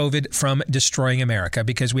stop COVID from destroying America,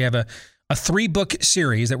 because we have a 3-book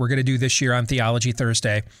series that we're going to do this year on Theology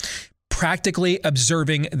Thursday, practically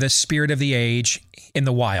observing the spirit of the age in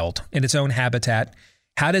the wild, in its own habitat.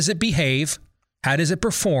 How does it behave? How does it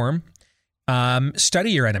perform?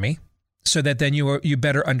 Study your enemy so that then you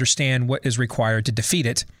better understand what is required to defeat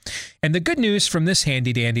it. And the good news from this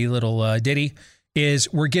handy dandy little ditty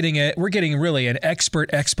is we're getting really an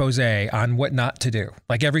expert expose on what not to do.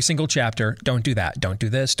 Like every single chapter, don't do that, don't do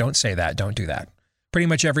this, don't say that, don't do that. Pretty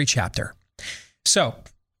much every chapter. So,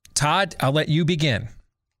 Todd, I'll let you begin.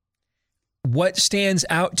 What stands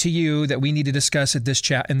out to you that we need to discuss in this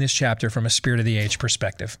chapter from a spirit of the age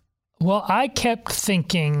perspective? Well, I kept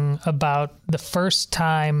thinking about the first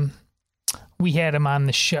time we had him on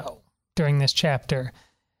the show during this chapter.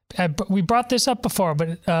 We brought this up before,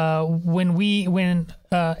 but when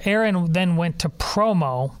Aaron then went to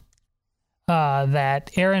promo, that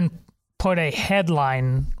Aaron put a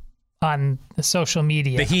headline on the social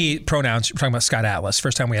media. The he pronouns, you're talking about Scott Atlas.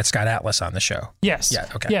 First time we had Scott Atlas on the show. Yes. Yeah,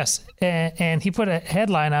 okay. Yes. And he put a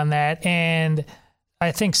headline on that. And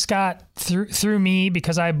I think Scott, through me,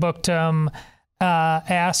 because I booked him,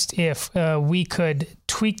 asked if we could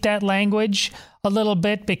tweak that language a little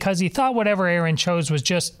bit, because he thought whatever Aaron chose was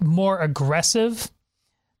just more aggressive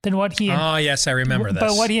than what he... Oh, yes, I remember this.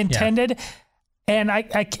 But what he intended. Yeah. And I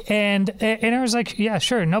was like, yeah,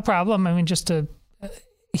 sure, no problem. I mean, just to...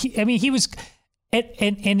 he was,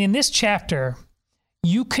 and in this chapter,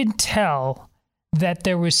 you can tell that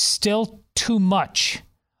there was still too much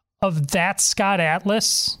of that Scott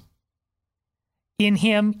Atlas in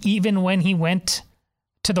him, even when he went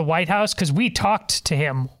to the White House, because we talked to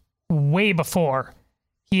him way before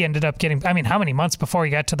he ended up getting, I mean, how many months before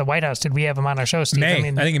he got to the White House did we have him on our show, Steve? May.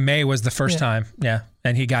 I think May was the first time. Yeah.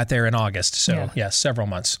 And he got there in August. So, several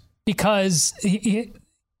months. Because...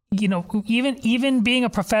 even being a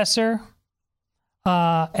professor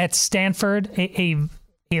at Stanford,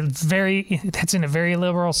 that's in a very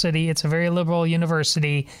liberal city. It's a very liberal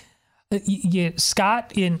university.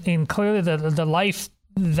 Scott, in clearly the life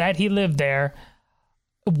that he lived there,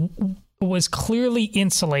 was clearly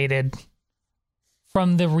insulated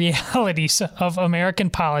from the realities of American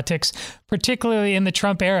politics, particularly in the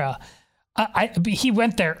Trump era. He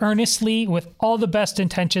went there earnestly with all the best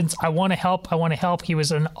intentions. I want to help. He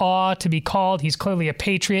was in awe to be called. He's clearly a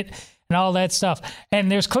patriot and all that stuff.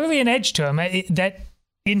 And there's clearly an edge to him that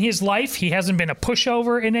in his life, he hasn't been a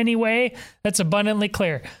pushover in any way. That's abundantly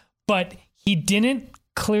clear. But he didn't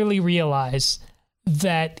clearly realize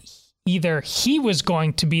that either he was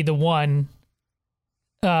going to be the one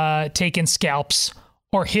taking scalps,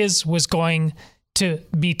 or his was going to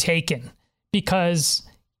be taken, because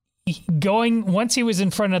once he was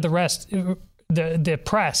in front of the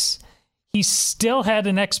press, he still had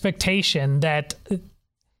an expectation that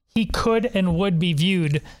he could and would be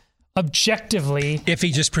viewed objectively if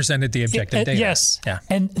he just presented the objective data. Yes. Yeah.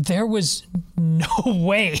 And there was no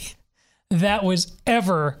way that was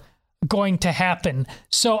ever going to happen.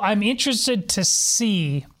 So I'm interested to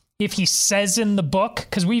see if he says in the book,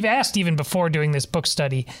 because we've asked even before doing this book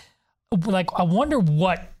study, like, I wonder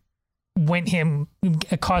what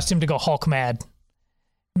caused him to go Hulk mad.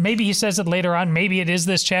 Maybe he says it later on. Maybe it is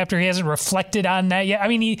this chapter. He hasn't reflected on that yet. I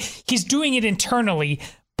mean, he's doing it internally,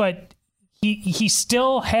 but he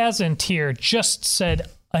still hasn't here just said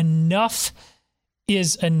enough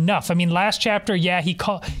is enough. I mean, last chapter,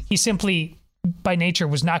 he simply by nature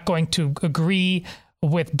was not going to agree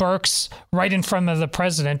with Birx right in front of the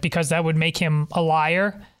president because that would make him a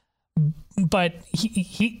liar. But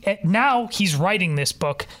he now he's writing this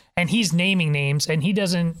book and he's naming names and he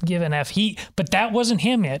doesn't give an F. But that wasn't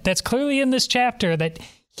him yet. That's clearly in this chapter that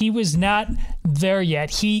he was not there yet.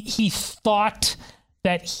 He thought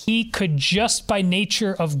that he could just by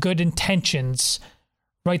nature of good intentions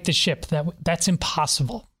right the ship. That's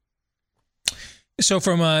impossible. So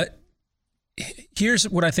here's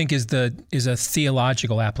what I think is a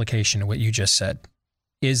theological application of what you just said,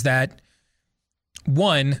 is that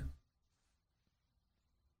one,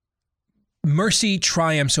 mercy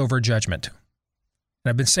triumphs over judgment. And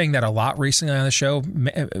I've been saying that a lot recently on the show,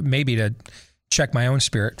 maybe to check my own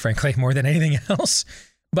spirit, frankly, more than anything else.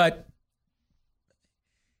 But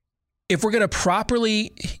if we're going to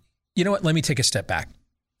properly, you know what, let me take a step back.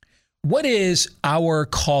 What is our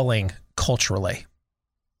calling culturally?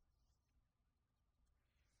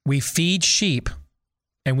 We feed sheep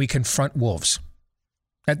and we confront wolves.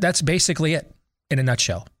 That's basically it in a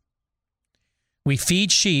nutshell. We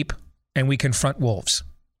feed sheep and we confront wolves.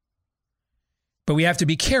 But we have to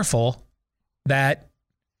be careful that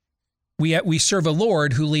we serve a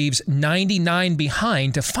Lord who leaves 99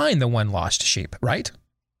 behind to find the one lost sheep, right?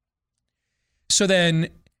 So then,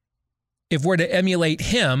 if we're to emulate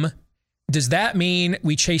him, does that mean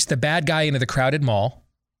we chase the bad guy into the crowded mall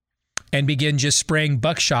and begin just spraying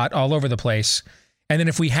buckshot all over the place? And then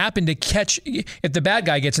if we happen to if the bad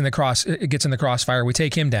guy gets in the crossfire, we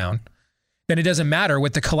take him down. Then it doesn't matter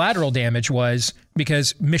what the collateral damage was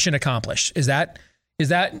because mission accomplished.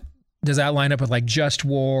 Does that line up with like just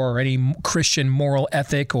war or any Christian moral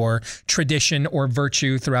ethic or tradition or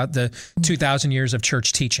virtue throughout the 2,000 years of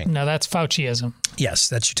church teaching? No, that's Fauciism. Yes,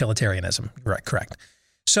 that's utilitarianism. Right, correct.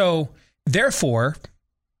 So therefore,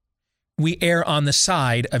 we err on the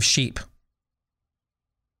side of sheep.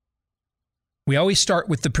 We always start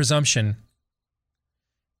with the presumption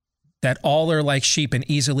that all are like sheep and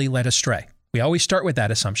easily led astray. We always start with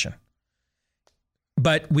that assumption.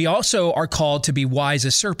 But we also are called to be wise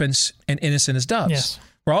as serpents and innocent as doves. Yes.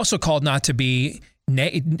 We're also called not to be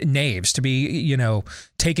knaves, to be,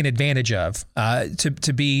 taken advantage of,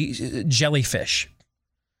 to be jellyfish.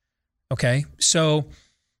 Okay? So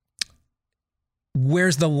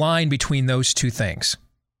where's the line between those two things?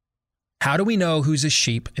 How do we know who's a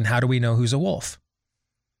sheep and how do we know who's a wolf?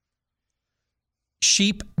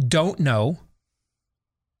 Sheep don't know.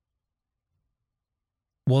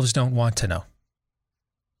 Wolves don't want to know.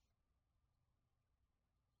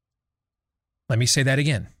 Let me say that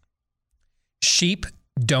again. Sheep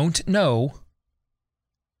don't know.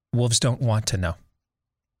 Wolves don't want to know.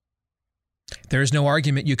 There is no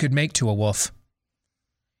argument you could make to a wolf.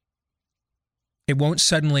 It won't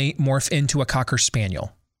suddenly morph into a Cocker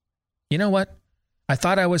Spaniel. You know what? I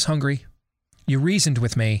thought I was hungry. You reasoned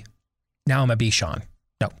with me. Now I'm a Bichon.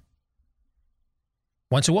 No.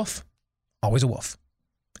 Once a wolf, always a wolf.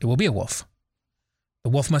 It will be a wolf. The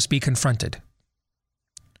wolf must be confronted.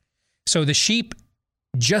 So the sheep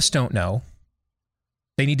just don't know.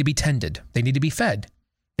 They need to be tended. They need to be fed.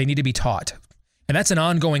 They need to be taught. And that's an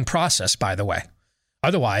ongoing process, by the way.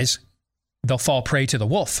 Otherwise, they'll fall prey to the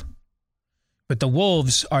wolf. But the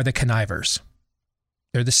wolves are the connivers.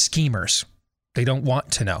 They're the schemers. They don't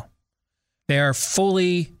want to know. They are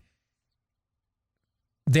fully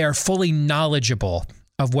knowledgeable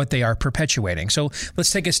of what they are perpetuating. So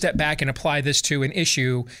let's take a step back and apply this to an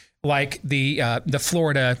issue like the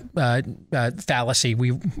Florida fallacy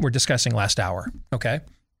we were discussing last hour. Okay.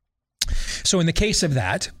 So in the case of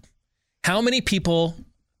that, how many people,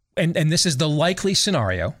 and this is the likely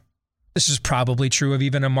scenario, this is probably true of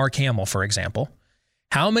even a Mark Hamill, for example,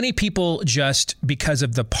 how many people just because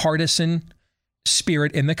of the partisan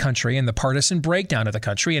spirit in the country and the partisan breakdown of the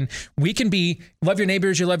country, and we can be, love your neighbor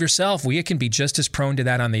as you love yourself, we can be just as prone to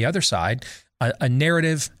that on the other side. A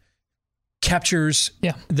narrative captures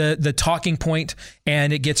the talking point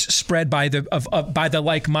and it gets spread by the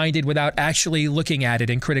like-minded without actually looking at it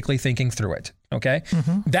and critically thinking through it. Okay.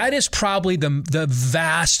 That is probably the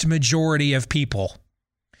vast majority of people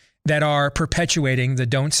that are perpetuating the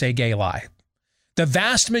don't say gay lie. The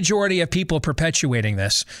vast majority of people perpetuating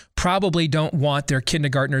this probably don't want their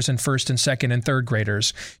kindergartners and first and second and third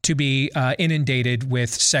graders to be inundated with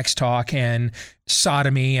sex talk and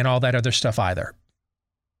sodomy and all that other stuff either.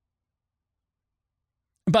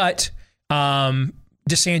 But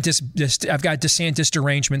DeSantis, I've got DeSantis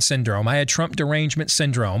derangement syndrome. I had Trump derangement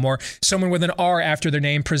syndrome, or someone with an R after their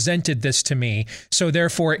name presented this to me, so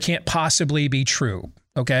therefore it can't possibly be true.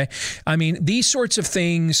 Okay? I mean, these sorts of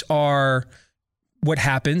things are what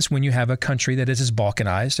happens when you have a country that is as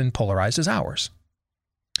balkanized and polarized as ours.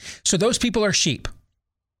 So those people are sheep.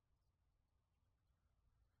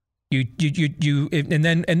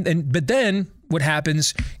 But then what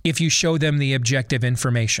happens if you show them the objective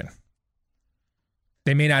information?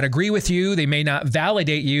 They may not agree with you. They may not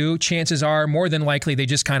validate you. Chances are, more than likely, they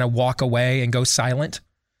just kind of walk away and go silent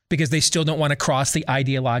because they still don't want to cross the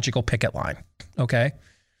ideological picket line. Okay?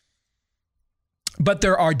 But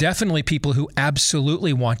there are definitely people who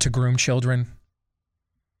absolutely want to groom children,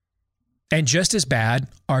 and just as bad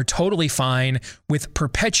are totally fine with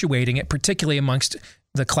perpetuating it, particularly amongst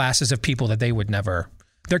the classes of people that they would never,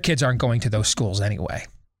 their kids aren't going to those schools anyway.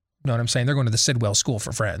 You know what I'm saying? They're going to the Sidwell School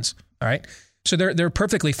for Friends. All right. So they're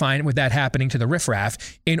perfectly fine with that happening to the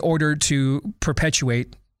riffraff in order to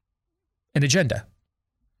perpetuate an agenda.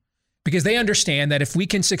 Because they understand that if we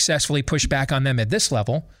can successfully push back on them at this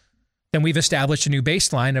level, then we've established a new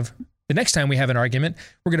baseline of the next time we have an argument,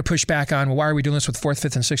 we're going to push back on, well, why are we doing this with 4th,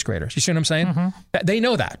 5th, and 6th graders? You see what I'm saying? They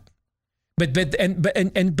know that. But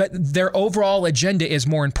their overall agenda is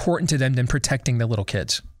more important to them than protecting the little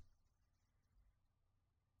kids.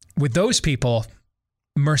 With those people,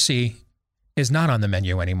 mercy is not on the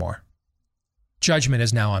menu anymore. Judgment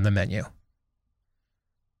is now on the menu.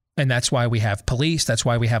 And that's why we have police. That's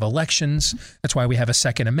why we have elections. That's why we have a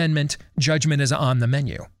Second Amendment. Judgment is on the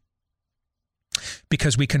menu.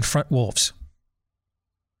 Because we confront wolves.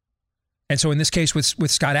 And so in this case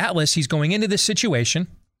with Scott Atlas, he's going into this situation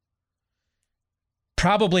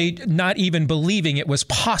probably not even believing it was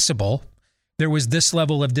possible there was this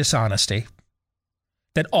level of dishonesty,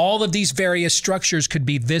 that all of these various structures could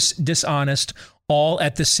be this dishonest all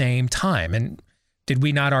at the same time. And did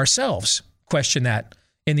we not ourselves question that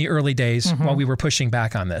in the early days while we were pushing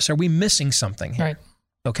back on this? Are we missing something here? Right.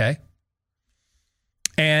 Okay.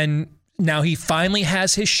 And now he finally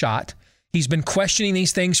has his shot. He's been questioning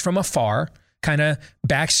these things from afar, kind of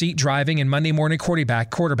backseat driving and Monday morning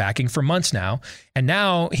quarterbacking for months now. And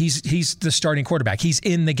now he's the starting quarterback. He's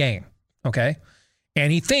in the game. Okay.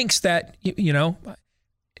 And he thinks that, you know,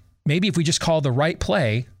 maybe if we just call the right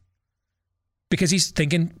play, because he's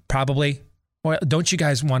thinking probably, well, don't you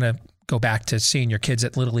guys want to go back to seeing your kids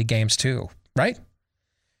at Little League games too? Right.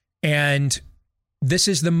 And this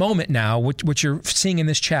is the moment now, what you're seeing in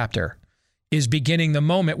this chapter is beginning the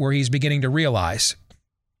moment where he's beginning to realize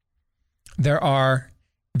there are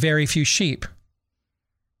very few sheep,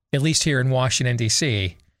 at least here in Washington,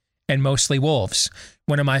 D.C., and mostly wolves.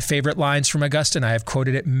 One of my favorite lines from Augustine, I have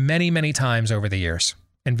quoted it many, many times over the years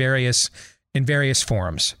in various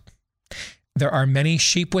forums. There are many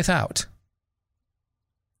sheep without.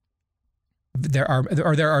 There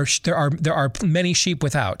are many sheep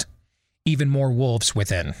without, even more wolves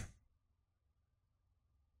within.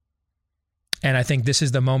 And I think this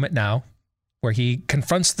is the moment now where he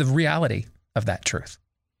confronts the reality of that truth.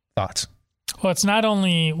 Thoughts? Well, it's not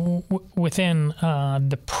only within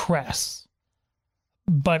the press,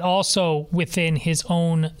 but also within his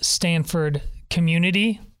own Stanford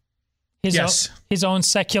community. His own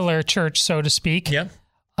secular church, so to speak. Yeah.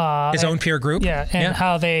 His own peer group. Yeah, and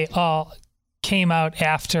how they all came out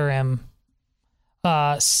after him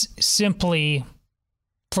simply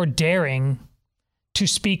for daring to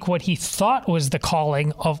speak what he thought was the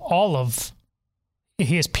calling of all of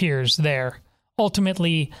his peers there.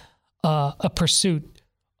 Ultimately, a pursuit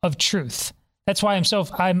of truth. That's why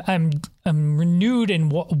I'm renewed in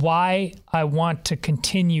why I want to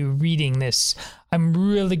continue reading this. I'm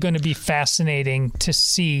really going to be fascinating to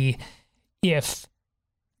see if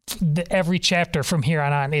every chapter from here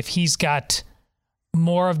on, if he's got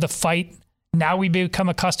more of the fight now we become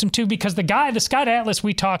accustomed to, because the Scott Atlas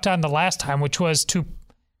we talked on the last time, which was to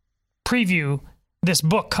preview this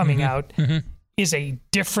book coming out, is a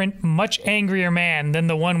different, much angrier man than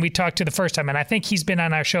the one we talked to the first time. And I think he's been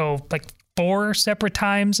on our show like 4 separate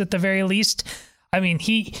times at the very least. I mean,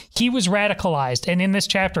 he was radicalized. And in this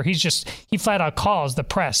chapter, he flat out calls the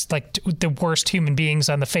press like the worst human beings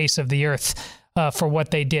on the face of the earth for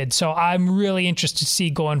what they did. So I'm really interested to see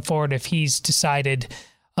going forward if he's decided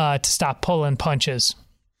to stop pulling punches.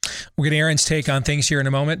 We'll get Aaron's take on things here in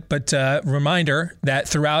a moment, but reminder that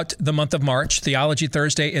throughout the month of March, Theology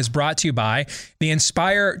Thursday is brought to you by the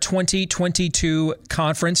Inspire 2022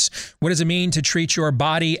 conference. What does it mean to treat your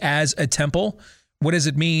body as a temple? What does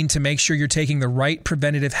it mean to make sure you're taking the right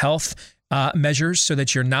preventative health measures so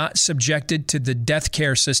that you're not subjected to the death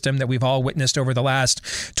care system that we've all witnessed over the last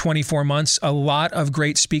 24 months. A lot of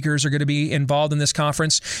great speakers are going to be involved in this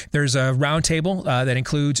conference. There's a roundtable that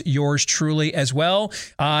includes yours truly as well.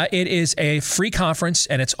 It is a free conference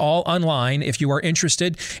and it's all online. If you are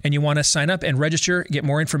interested and you want to sign up and register, get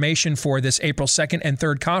more information for this April 2nd and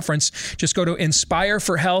 3rd conference, just go to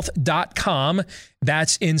inspireforhealth.com.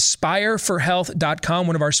 That's inspireforhealth.com.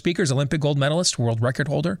 One of our speakers, Olympic gold medalist, world record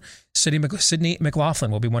holder, Sydney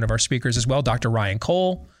McLaughlin will be one of our speakers as well. Dr. Ryan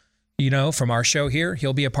Cole, from our show here,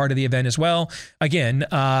 he'll be a part of the event as well. Again,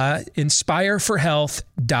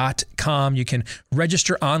 inspireforhealth.com. You can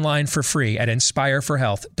register online for free at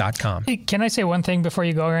inspireforhealth.com. Hey, can I say one thing before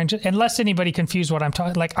you go, Aaron? Unless anybody confused what I'm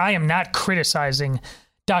talking, like I am not criticizing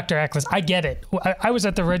Dr. Ackles. I get it. I was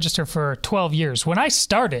at the Register for 12 years. When I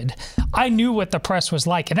started, I knew what the press was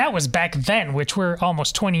like, and that was back then, which we're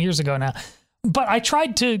almost 20 years ago now. But I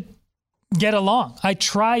tried to get along. I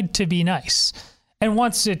tried to be nice. And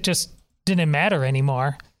once it just didn't matter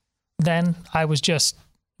anymore, then I was just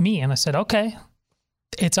me. And I said, okay,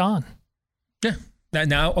 it's on. Yeah.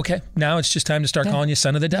 Now it's just time to start calling you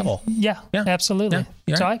son of the devil. Yeah. Absolutely.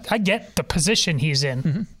 Yeah. So I get the position he's in.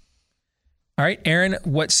 Mm-hmm. All right, Aaron,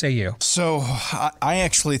 what say you? So I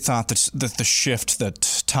actually thought that the shift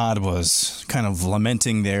that Todd was kind of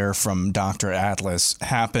lamenting there from Dr. Atlas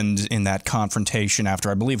happened in that confrontation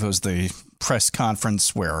after, I believe it was the press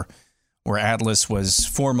conference where Atlas was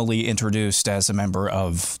formally introduced as a member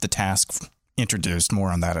of the task, introduced,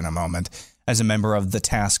 more on that in a moment, as a member of the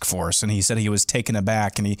task force. And he said he was taken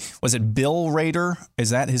aback. And was it Bill Rader?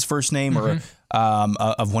 Is that his first name? Mm-hmm. Or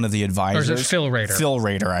of one of the advisors? Or is it Phil Rader? Phil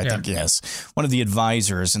Rader, I think, yes. One of the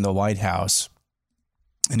advisors in the White House.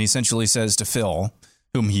 And he essentially says to Phil,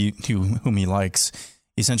 whom he likes,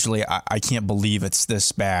 essentially, I can't believe it's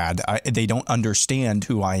this bad. They don't understand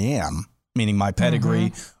who I am, meaning my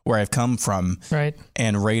pedigree, where I've come from. Right.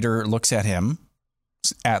 And Rader looks at him,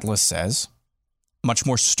 Atlas says, much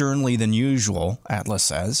more sternly than usual, Atlas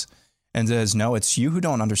says, and says, no, it's you who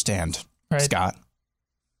don't understand, Scott.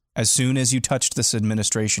 As soon as you touched this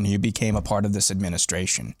administration, you became a part of this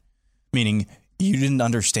administration, meaning you didn't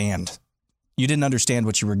understand. You didn't understand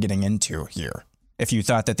what you were getting into here. If you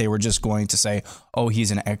thought that they were just going to say, oh,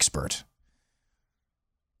 he's an expert.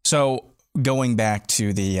 So going back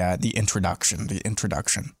to the introduction.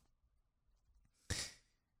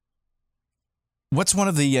 What's one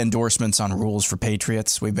of the endorsements on Rules for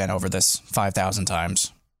Patriots? We've been over this 5,000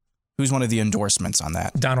 times. Who's one of the endorsements on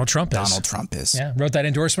that? Donald Trump is. Donald Trump is. Yeah, wrote that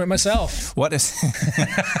endorsement myself. What is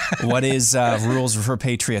Rules for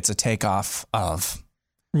Patriots a takeoff of?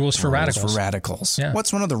 Rules for Radicals. Rules for Radicals. Yeah.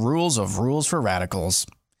 What's one of the rules of Rules for Radicals?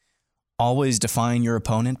 Always define your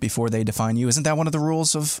opponent before they define you. Isn't that one of the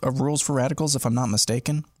rules of Rules for Radicals, if I'm not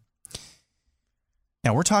mistaken?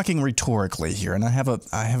 Now, we're talking rhetorically here, and I have a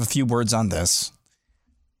few words on this.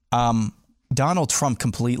 Donald Trump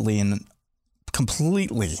completely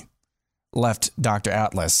left Dr.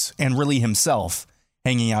 Atlas and really himself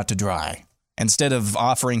hanging out to dry. Instead of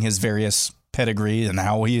offering his various pedigree and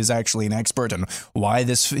how he is actually an expert and why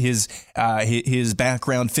his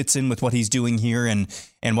background fits in with what he's doing here and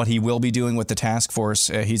what he will be doing with the task force.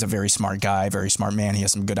 He's a very smart guy, very smart man. He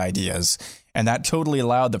has some good ideas. And that totally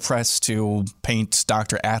allowed the press to paint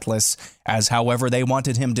Dr. Atlas as however they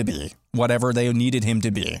wanted him to be, whatever they needed him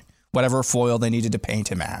to be, whatever foil they needed to paint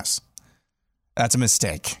him as. That's a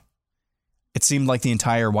mistake. It seemed like the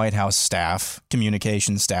entire White House staff,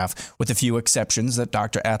 communications staff, with a few exceptions that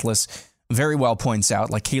Dr. Atlas very well points out,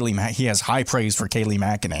 like he has high praise for Kayleigh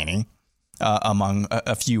McEnany, among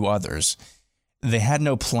a few others. They had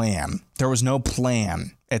no plan. There was no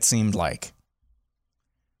plan, it seemed like.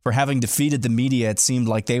 For having defeated the media, it seemed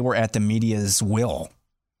like they were at the media's will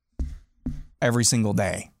every single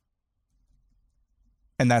day.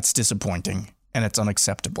 And that's disappointing, and it's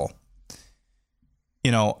unacceptable.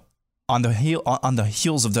 On the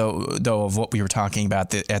heels of of what we were talking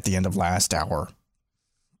about at the end of last hour,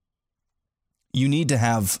 you need to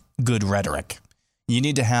have good rhetoric. You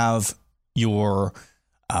need to have your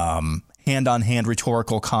hand-on-hand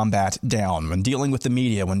rhetorical combat down when dealing with the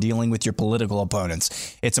media, when dealing with your political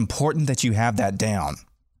opponents. It's important that you have that down.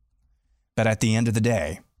 But at the end of the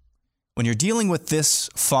day, when you're dealing with this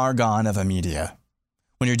far gone of a media,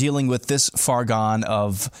 when you're dealing with this far gone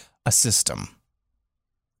of a system,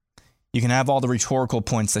 You can have all the rhetorical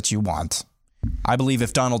points that you want. I believe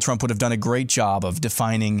if Donald Trump would have done a great job of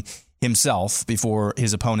defining himself before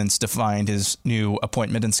his opponents defined his new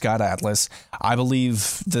appointment in Scott Atlas, I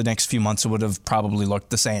believe the next few months would have probably looked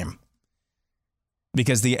the same.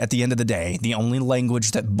 Because at the end of the day, the only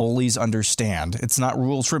language that bullies understand, it's not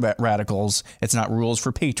rules for radicals, it's not rules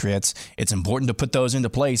for patriots. It's important to put those into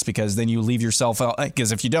place because then you leave yourself out,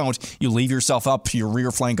 because if you don't, you leave yourself up, your rear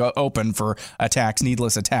flank open for attacks,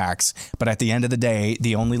 needless attacks. But at the end of the day,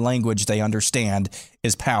 the only language they understand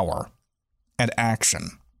is power and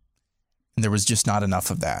action. And there was just not enough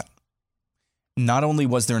of that. Not only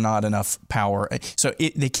was there not enough power, so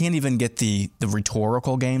they can't even get the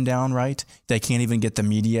rhetorical game down right. They can't even get the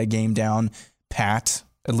media game down pat,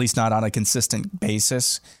 at least not on a consistent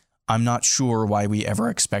basis. I'm not sure why we ever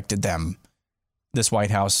expected them, this White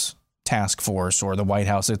House task force or the White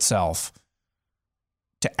House itself,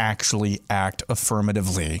 to actually act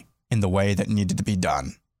affirmatively in the way that needed to be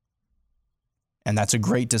done. And that's a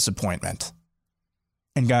great disappointment.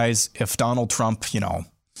 And guys, if Donald Trump,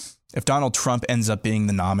 if Donald Trump ends up being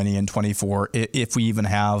the nominee in 24, if we even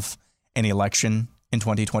have an election in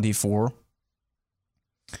 2024,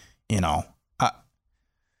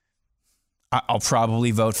 I'll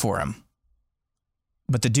probably vote for him.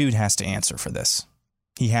 But the dude has to answer for this.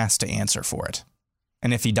 He has to answer for it.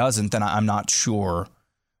 And if he doesn't, then I'm not sure.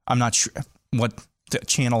 I'm not sure what the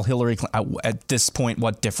channel Hillary at this point.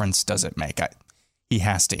 What difference does it make? He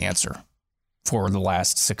has to answer for the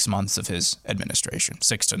last 6 months of his administration,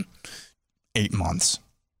 6 to 8 months.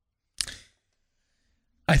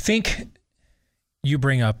 I think you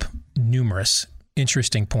bring up numerous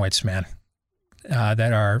interesting points, man,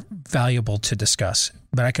 that are valuable to discuss.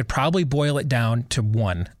 But I could probably boil it down to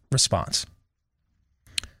one response.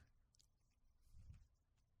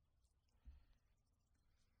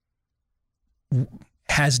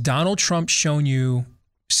 Has Donald Trump shown you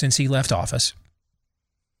since he left office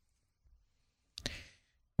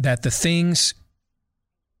that the things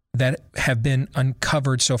that have been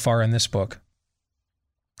uncovered so far in this book,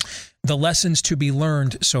 the lessons to be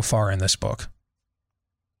learned so far in this book,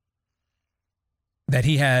 that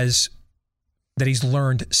he's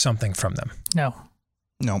learned something from them? No.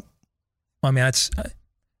 I mean,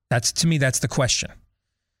 that's to me, that's the question.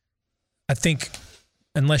 I think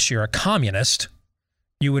unless you're a communist,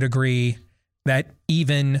 you would agree that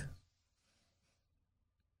even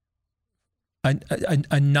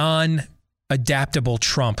a non-adaptable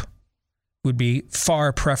Trump would be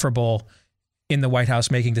far preferable in the White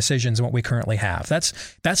House making decisions than what we currently have.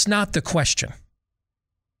 That's not the question.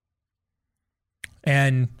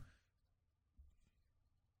 And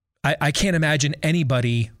I can't imagine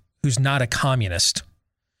anybody who's not a communist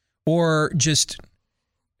or just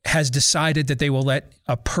has decided that they will let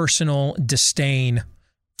a personal disdain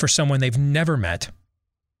for someone they've never met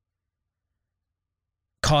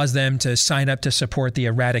cause them to sign up to support the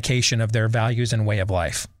eradication of their values and way of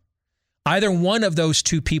life. Either one of those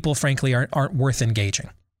two people, frankly, aren't worth engaging.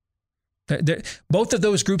 Both of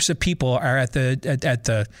those groups of people are at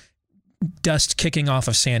the dust kicking off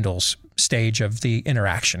of sandals stage of the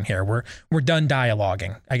interaction here. We're done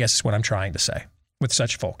dialoguing, I guess is what I'm trying to say with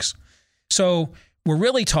such folks. So we're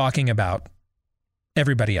really talking about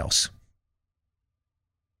everybody else.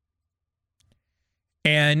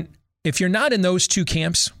 And if you're not in those two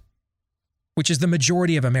camps, which is the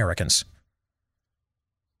majority of Americans,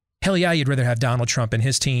 hell yeah, you'd rather have Donald Trump and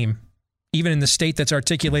his team, even in the state that's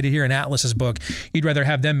articulated here in Atlas's book, you'd rather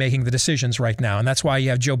have them making the decisions right now. And that's why you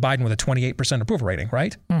have Joe Biden with a 28% approval rating,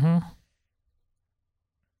 right? Mm-hmm.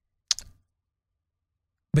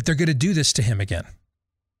 But they're going to do this to him again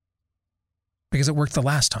because it worked the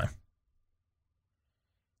last time.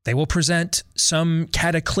 They will present some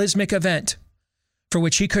cataclysmic event for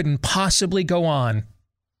which he couldn't possibly go on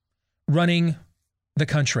running the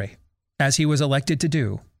country as he was elected to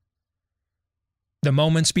do. The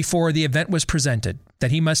moments before the event was presented,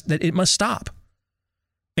 that it must stop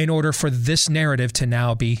in order for this narrative to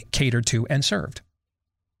now be catered to and served.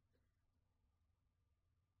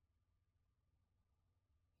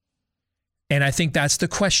 And I think that's the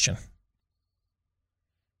question.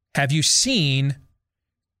 Have you seen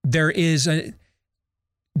there is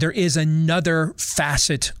another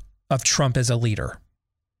facet of Trump as a leader?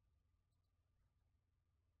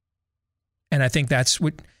 And I think that's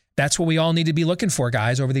what we all need to be looking for,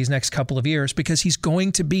 guys, over these next couple of years, because he's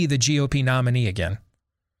going to be the GOP nominee again.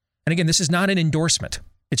 And again, this is not an endorsement.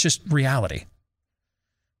 It's just reality.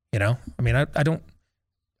 I mean, I don't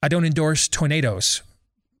endorse tornadoes,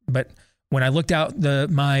 but when I looked out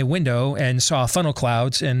my window and saw funnel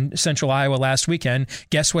clouds in central Iowa last weekend,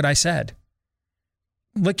 guess what I said?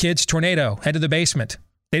 look, kids, tornado, head to the basement.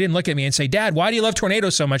 They didn't look at me and say, Dad, why do you love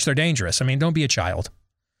tornadoes so much? They're dangerous. I mean, don't be a child.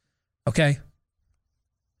 Okay?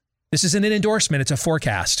 This isn't an endorsement. It's a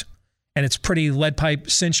forecast. And it's pretty lead pipe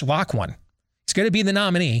cinch lock one. He's going to be the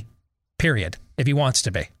nominee, period, if he wants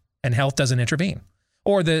to be. And health doesn't intervene.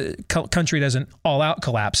 Or the country doesn't all out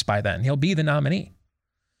collapse by then. He'll be the nominee.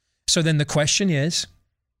 So then the question is,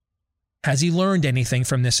 has he learned anything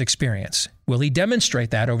from this experience? Will he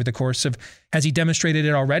demonstrate that over the course of, has he demonstrated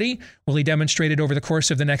it already? Will he demonstrate it over the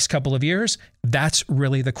course of the next couple of years? That's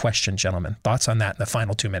really the question, gentlemen. Thoughts on that in the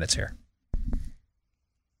final 2 minutes here?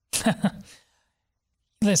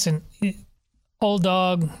 Listen, old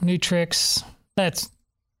dog, new tricks. That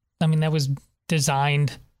was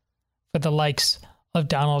designed for the likes of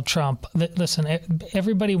Donald Trump. Listen,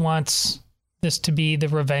 everybody wants this to be the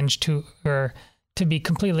revenge tour. To be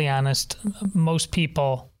completely honest, most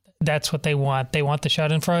people, that's what they want. They want the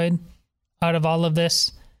Schadenfreude out of all of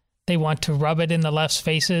this. They want to rub it in the left's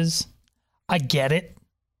faces. I get it.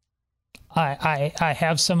 I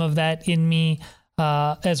have some of that in me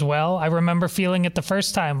as well. I remember feeling it the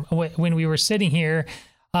first time when we were sitting here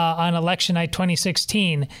on election night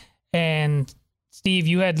 2016. And Steve,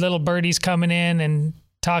 you had little birdies coming in and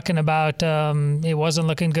talking about it wasn't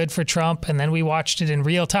looking good for Trump. And then we watched it in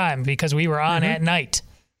real time because we were on at night.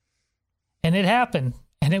 And it happened.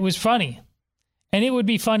 And it was funny. And it would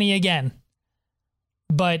be funny again.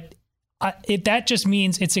 But that just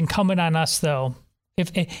means it's incumbent on us, though.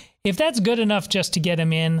 If that's good enough just to get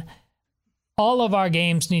him in, all of our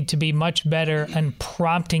games need to be much better in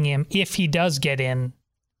prompting him, if he does get in,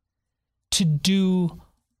 to do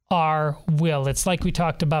our will. It's like we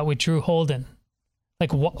talked about with Drew Holden.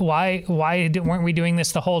 Like, why weren't we doing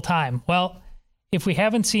this the whole time? Well, if we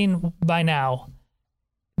haven't seen by now,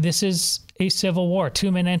 this is a civil war.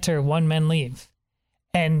 2 men enter, 1 man leave.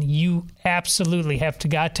 And you absolutely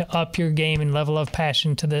got to up your game and level of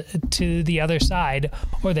passion to the other side,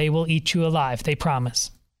 or they will eat you alive. They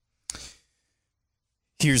promise.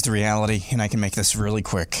 Here's the reality, and I can make this really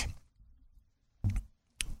quick.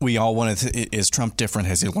 We all wanted to, is Trump different?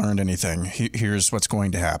 Has he learned anything? Here's what's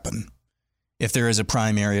going to happen. If there is a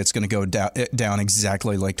primary, it's going to go down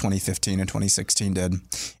exactly like 2015 and 2016 did.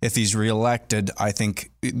 If he's reelected, I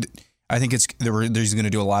think there's going to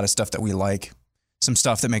do a lot of stuff that we like, some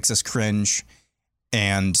stuff that makes us cringe,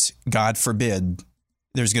 and God forbid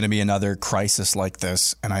there's going to be another crisis like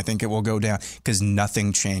this, and I think it will go down because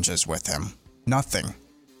nothing changes with him. Nothing.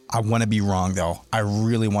 I want to be wrong, though. I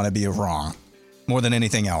really want to be wrong more than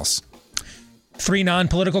anything else. 3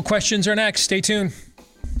 non-political questions are next. Stay tuned.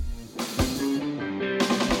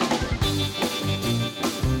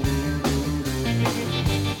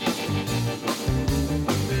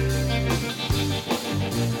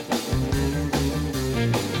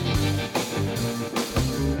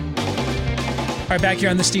 All right, back here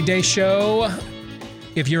on the Steve Deace Show.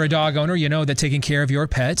 If you're a dog owner, you know that taking care of your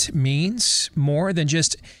pet means more than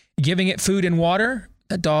just giving it food and water.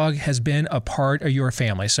 That dog has been a part of your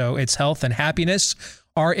family, so its health and happiness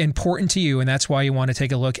are important to you, and that's why you want to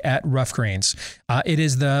take a look at Rough Greens. It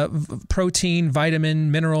is the protein,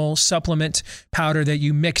 vitamin, mineral supplement powder that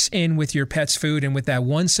you mix in with your pet's food, and with that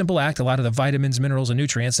one simple act, a lot of the vitamins, minerals, and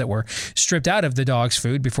nutrients that were stripped out of the dog's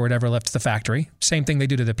food before it ever left the factory. Same thing they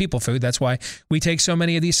do to the people food. That's why we take so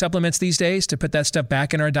many of these supplements these days, to put that stuff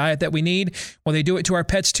back in our diet that we need. Well, they do it to our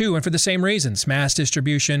pets too, and for the same reasons: mass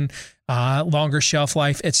distribution, longer shelf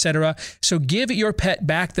life, etc. So give your pet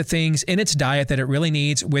back the things in its diet that it really needs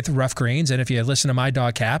with Rough Greens. And if you listen to my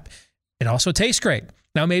dog Cap, it also tastes great.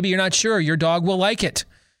 Now, maybe you're not sure your dog will like it.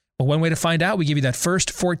 Well, one way to find out, we give you that first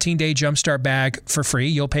 14-day Jumpstart bag for free.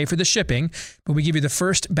 You'll pay for the shipping, but we give you the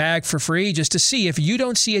first bag for free just to see if you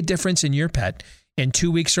don't see a difference in your pet in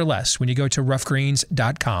 2 weeks or less when you go to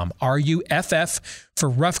roughgreens.com. RUFF for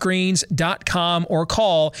roughgreens.com, or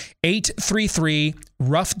call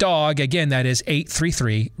 833-ROUGH-DOG. Again, that is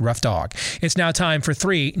 833-ROUGH-DOG. It's now time for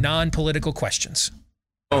 3 non-political questions.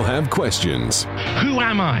 I'll have questions. Who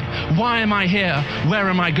am I? Why am I here? Where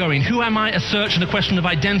am I going? Who am I? A search and a question of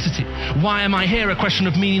identity. Why am I here? A question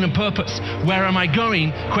of meaning and purpose. Where am I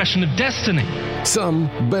going? Question of destiny. Some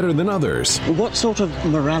better than others. What sort of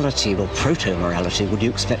morality or proto-morality would you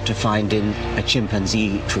expect to find in a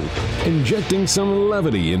chimpanzee troop? Injecting some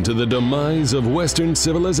levity into the demise of Western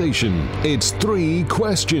civilization. It's 3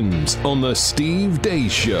 questions on the Steve Deace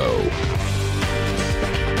Show.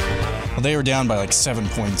 Well, they were down by like 7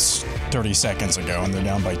 points 30 seconds ago, and they're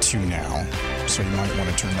down by 2 now. So you might want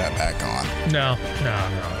to turn that back on. No.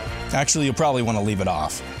 Actually, you'll probably want to leave it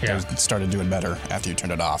off. Yeah. It started doing better after you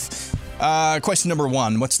turned it off. Question number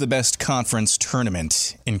 1. What's the best conference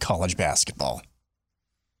tournament in college basketball?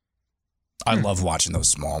 I love watching those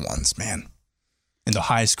small ones, man. In the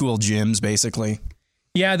high school gyms, basically.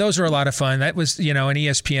 Yeah, those are a lot of fun. That was, an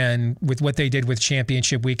ESPN with what they did with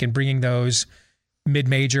Championship Week and bringing those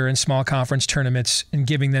mid-major and small conference tournaments and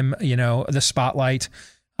giving them, the spotlight.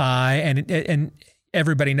 And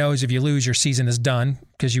everybody knows if you lose, your season is done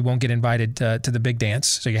because you won't get invited to the big dance.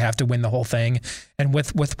 So you have to win the whole thing. And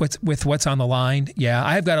with what's on the line, yeah,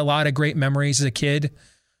 I've got a lot of great memories as a kid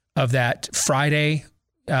of that Friday.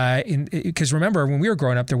 Because remember, when we were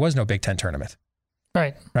growing up, there was no Big Ten tournament.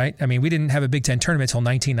 Right. I mean, we didn't have a Big Ten tournament until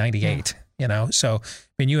 1998, So,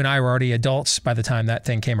 you and I were already adults by the time that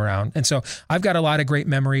thing came around. And so I've got a lot of great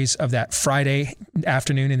memories of that Friday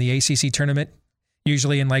afternoon in the ACC tournament,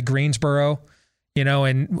 usually in like Greensboro,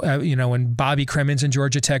 when Bobby Cremins and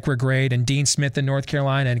Georgia Tech were great, and Dean Smith in North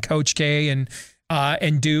Carolina, and Coach K and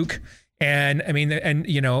Duke. And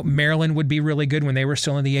Maryland would be really good when they were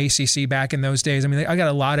still in the ACC back in those days. I mean, I got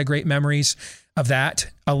a lot of great memories of that.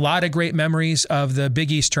 A lot of great memories of the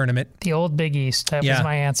Big East tournament. The old Big East. That was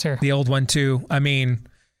my answer. The old one too. I mean,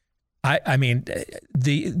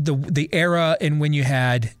 the era in when you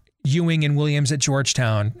had Ewing and Williams at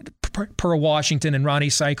Georgetown, Pearl Washington and Ronnie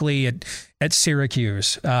Cycli at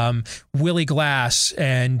Syracuse, Willie Glass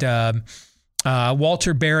and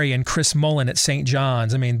Walter Berry and Chris Mullen at St.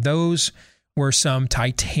 John's. I mean, those were some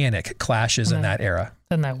titanic clashes in that era.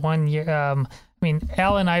 Then that one year,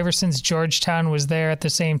 Allen Iverson's Georgetown was there at the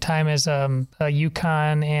same time as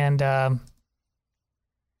UConn and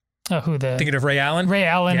thinking of Ray Allen? Ray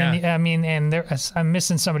Allen, yeah. And I'm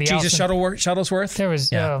missing somebody else. Jesus Shuttlesworth? There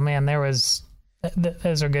was,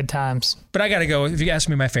 those are good times. But I got to go, if you ask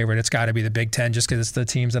me my favorite, it's got to be the Big Ten, just because it's the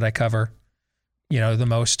teams that I cover, the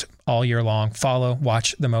most all year long,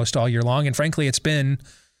 watch the most all year long. And frankly, it's been,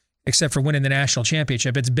 except for winning the national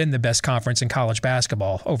championship, it's been the best conference in college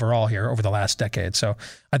basketball overall here over the last decade. So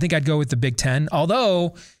I think I'd go with the Big Ten.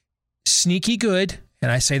 Although sneaky good,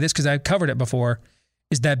 and I say this because I've covered it before,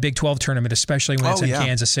 is that Big 12 tournament, especially when it's in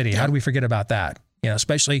Kansas City. Yeah. How do we forget about that?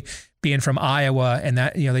 Especially being from Iowa, and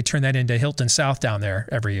that, they turn that into Hilton South down there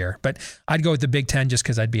every year. But I'd go with the Big Ten just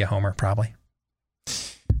because I'd be a homer probably.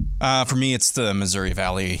 For me, it's the Missouri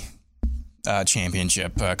Valley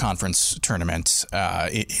Championship Conference Tournament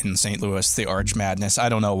in St. Louis, the Arch Madness. I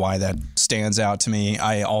don't know why that stands out to me.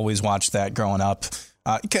 I always watched that growing up.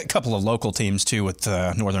 A couple of local teams, too, with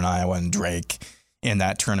Northern Iowa and Drake in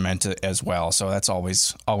that tournament as well. So that's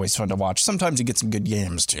always fun to watch. Sometimes you get some good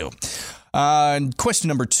games, too. Question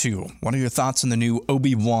number 2. What are your thoughts on the new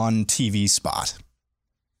Obi-Wan TV spot?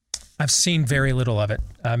 I've seen very little of it.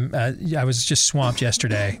 I was just swamped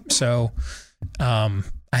yesterday, so I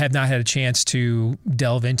have not had a chance to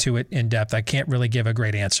delve into it in depth. I can't really give a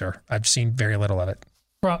great answer. I've seen very little of it.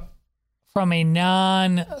 From a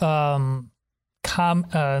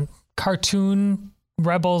cartoon,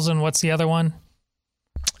 Rebels, and what's the other one?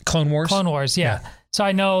 Clone Wars. Clone Wars, yeah. So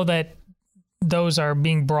I know that those are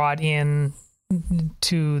being brought in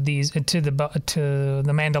to the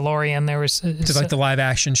Mandalorian. There was to like the live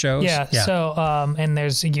action shows. Yeah. So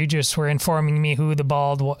and you just were informing me who the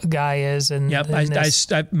bald guy is, and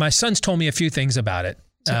my son's told me a few things about it.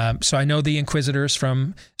 So I know the Inquisitors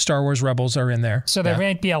from Star Wars Rebels are in there. So there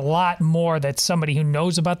might be a lot more that somebody who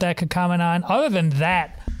knows about that could comment on. Other than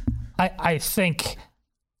that, I think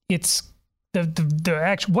it's the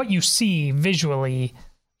actual what you see visually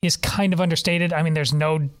is kind of understated. I mean, there's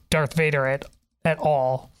no Darth Vader at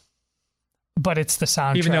all, but it's the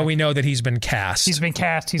soundtrack. Even though we know that he's been cast. He's been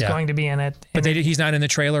cast. He's going to be in it. But he's not in the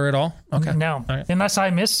trailer at all? Okay. No. Right. Unless I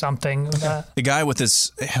missed something. The guy with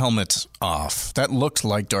his helmet off, that looked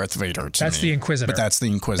like Darth Vader to That's me. The Inquisitor. But that's the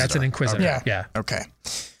Inquisitor. That's an Inquisitor. Okay. Yeah. Okay.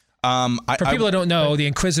 For people that don't know, the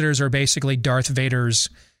Inquisitors are basically Darth Vader's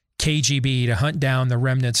KGB to hunt down the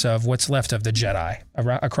remnants of what's left of the Jedi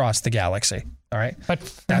across the galaxy. All right. But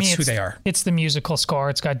that's who they are. It's the musical score.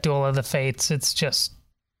 It's got Duel of the Fates. It's just,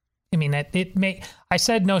 I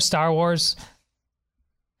said no Star Wars.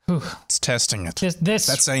 Whew. It's testing it.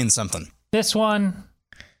 That's saying something. This one,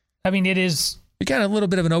 it is. You got a little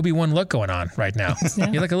bit of an Obi-Wan look going on right now.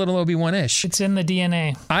 Yeah. You're like a little Obi-Wan-ish. It's in the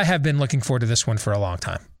DNA. I have been looking forward to this one for a long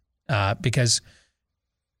time because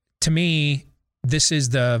to me, this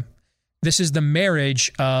is the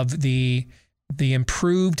marriage of the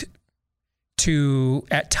improved to,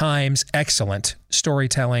 at times, excellent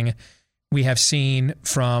storytelling we have seen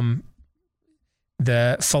from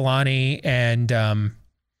the Filoni and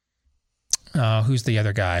who's the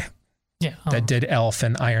other guy that did Elf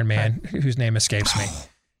and Iron Man, whose name escapes me.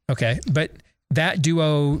 Okay, but that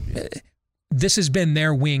duo, this has been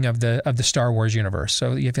their wing of the Star Wars universe.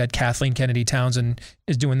 So you've had Kathleen Kennedy Townsend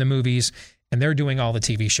is doing the movies, and they're doing all the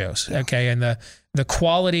TV shows. Okay, and the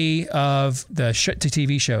quality of the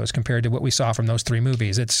TV shows compared to what we saw from those 3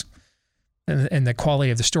 movies, it's and the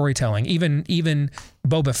quality of the storytelling. Even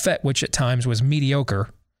Boba Fett, which at times was mediocre,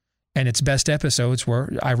 and its best episodes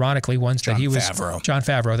were ironically ones that he was Jon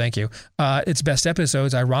Favreau. Thank you. Its best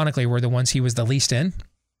episodes, ironically, were the ones he was the least in.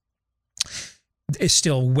 Is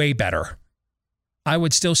still way better. I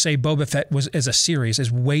would still say Boba Fett as a series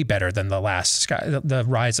is way better than the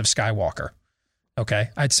Rise of Skywalker. Okay,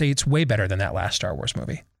 I'd say it's way better than that last Star Wars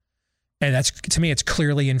movie, and that's, to me, it's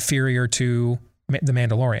clearly inferior to The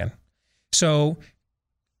Mandalorian. So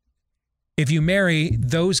if you marry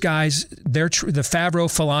those guys, the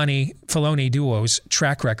Favreau-Filoni duo's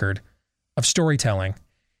track record of storytelling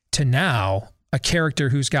to now a character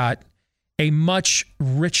who's got a much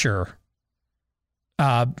richer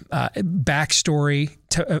backstory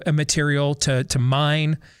to a material to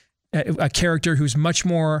mine, a character who's much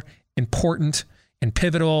more important and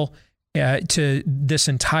pivotal to this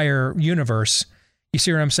entire universe. You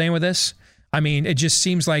see what I'm saying with this? I mean, it just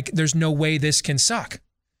seems like there's no way this can suck,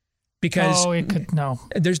 because it could, no.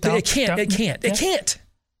 It can't.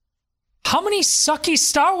 How many sucky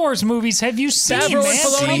Star Wars movies have you seen, Favreau and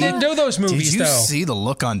Filoni didn't do those movies, Did you see the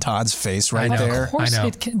look on Todd's face there? Of course I know.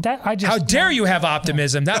 It can, How dare you have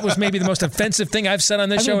optimism? That was maybe the most offensive thing I've said on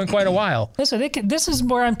this show in quite a while. Listen, this is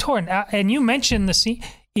where I'm torn. And you mentioned the scene,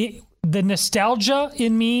 the nostalgia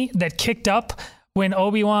in me that kicked up when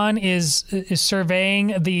Obi-Wan is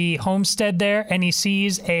surveying the homestead there, and he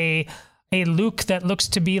sees a Luke that looks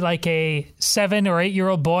to be like a 7 or 8 year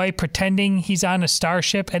old boy pretending he's on a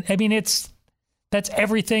starship. And I mean, that's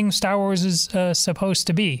everything Star Wars is supposed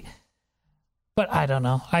to be. But I don't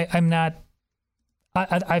know. I'm not.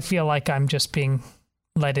 I feel like I'm just being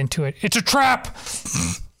led into it. It's a trap.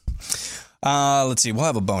 Let's see. We'll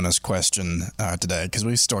have a bonus question today, because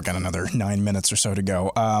we've still got another 9 minutes or so to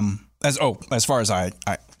go. As far as I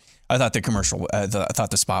thought the commercial, I thought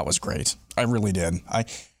the spot was great. I really did.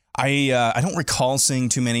 I don't recall seeing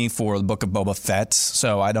too many for the Book of Boba Fett,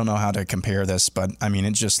 so I don't know how to compare this, but I mean,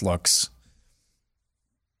 it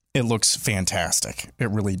looks fantastic. It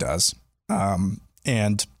really does.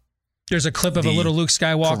 And there's a clip of a little Luke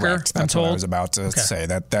Skywalker. Correct. I'm That's told. what I was about to say.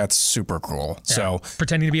 That's super cool. Yeah. So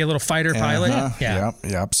pretending to be a little fighter pilot.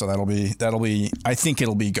 Yep. So that'll be. I think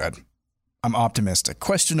it'll be good. I'm optimistic.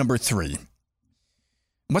 Question number 3.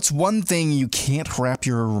 What's one thing you can't wrap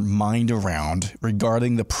your mind around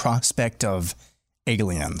regarding the prospect of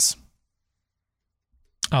aliens?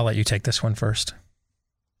 I'll let you take this one first.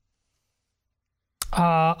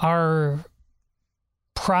 Our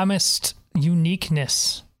promised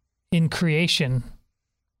uniqueness in creation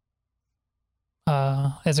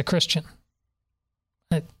as a Christian.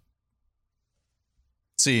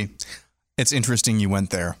 See, it's interesting you went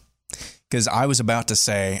there. Because I was about to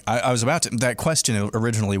say, that question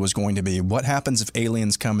originally was going to be, what happens if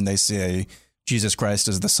aliens come and they say Jesus Christ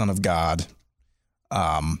is the Son of God,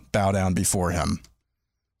 bow down before him?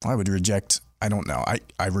 I would reject, I don't know,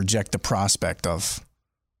 I reject the prospect of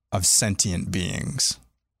sentient beings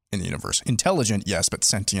in the universe. Intelligent, yes, but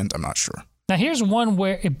sentient, I'm not sure. Now, here's one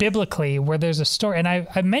where, biblically, where there's a story, and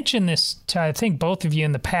I mentioned this to, I think, both of you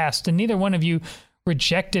in the past, and neither one of you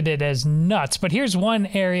rejected it as nuts. But here's one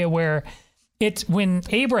area where it's when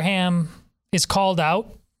Abraham is called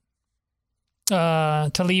out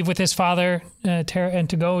to leave with his father and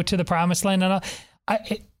to go to the promised land. And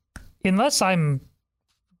unless I'm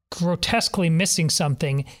grotesquely missing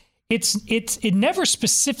something, it never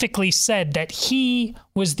specifically said that he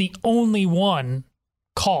was the only one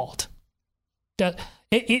called.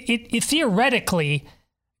 It theoretically,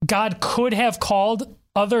 God could have called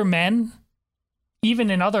other men,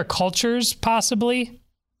 even in other cultures, possibly,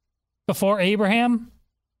 before Abraham.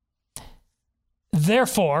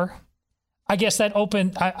 Therefore, I guess that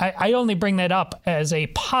I only bring that up as a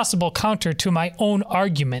possible counter to my own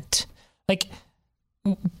argument. Like,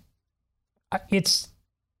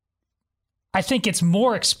 I think it's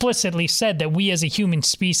more explicitly said that we as a human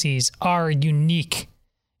species are unique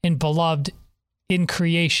and beloved in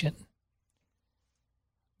creation.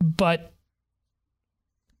 But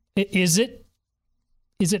is it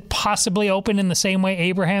possibly open in the same way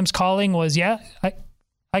Abraham's calling was? Yeah,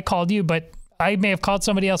 I called you, but I may have called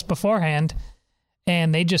somebody else beforehand,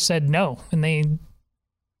 and they just said no, and they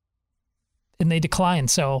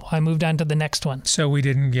declined. So I moved on to the next one. So we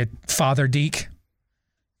didn't get Father Deke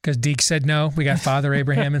because Deke said no. We got Father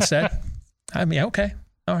Abraham instead. I mean, okay,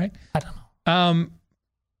 all right. I don't know.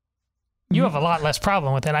 You have a lot less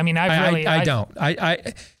problem with it. I mean, I don't.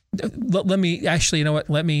 Let me actually, you know what?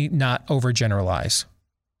 Let me not overgeneralize.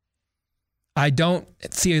 I don't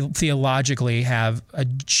theologically have a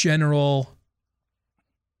general,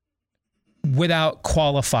 without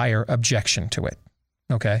qualifier, objection to it.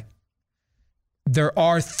 Okay. There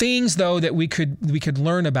are things though that we could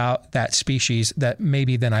learn about that species that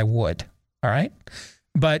maybe then I would. All right.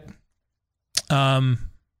 But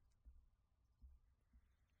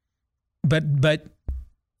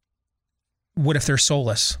what if they're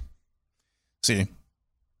soulless? See,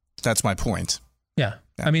 that's my point. Yeah.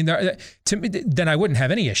 I mean, to me, then I wouldn't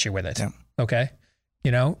have any issue with it. Yeah. Okay.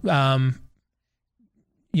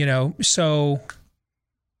 So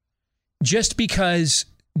just because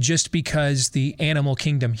the animal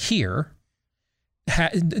kingdom here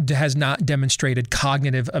has not demonstrated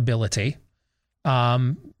cognitive ability,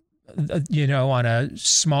 on a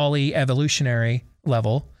smally evolutionary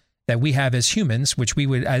level that we have as humans, which we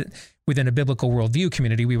would, within a biblical worldview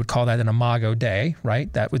community, we would call that an imago Dei,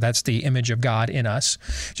 right? That's the image of God in us.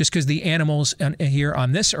 Just because the animals here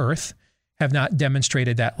on this earth have not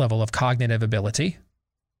demonstrated that level of cognitive ability,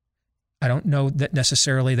 I don't know that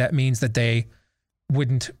necessarily that means that they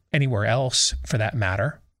wouldn't anywhere else, for that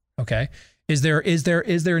matter. Okay, is there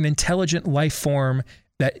an intelligent life form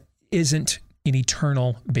that isn't an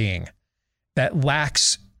eternal being, that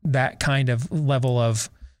lacks that kind of level of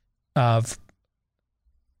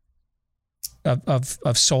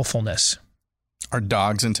soulfulness? Are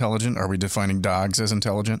dogs intelligent? Are we defining dogs as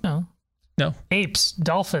intelligent? No. Apes,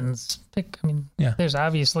 dolphins. There's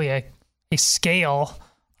obviously a scale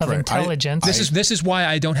of intelligence. This is why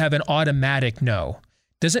I don't have an automatic no.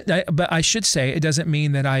 But I should say it doesn't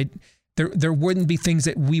mean that there wouldn't be things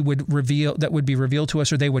that we would reveal, that would be revealed to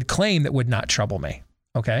us, or they would claim, that would not trouble me.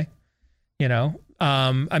 Okay,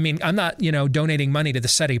 I'm not donating money to the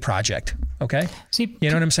SETI project. Okay, see, you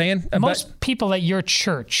know what I'm saying? Most people at your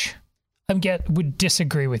church, would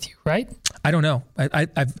disagree with you, right? I don't know.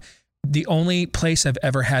 I've the only place I've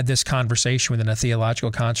ever had this conversation within a theological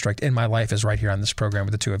construct in my life is right here on this program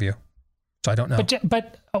with the two of you. So I don't know.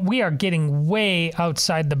 But we are getting way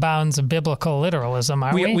outside the bounds of biblical literalism,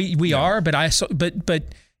 aren't we? We are, but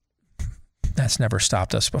that's never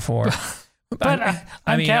stopped us before.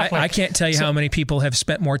 I can't tell you how many people have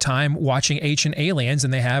spent more time watching Ancient Aliens than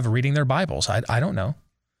they have reading their Bibles. I don't know.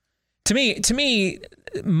 To me,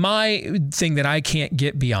 my thing that I can't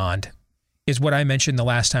get beyond is what I mentioned the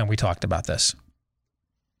last time we talked about this.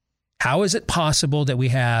 How is it possible that we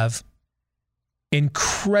have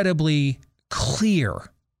incredibly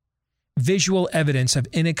clear visual evidence of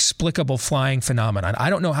inexplicable flying phenomenon? I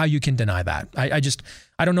don't know how you can deny that. I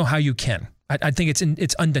don't know how you can. I think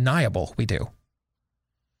it's undeniable we do.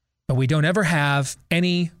 But we don't ever have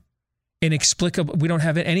any inexplicable, we don't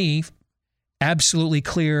have any absolutely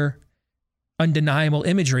clear, undeniable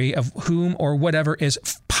imagery of whom or whatever is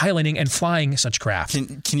piloting and flying such craft.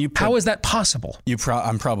 How is that possible?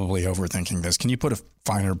 I'm probably overthinking this. Can you put a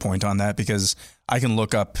finer point on that? Because I can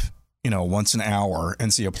look up, once an hour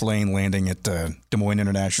and see a plane landing at Des Moines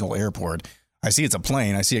International Airport. I see it's a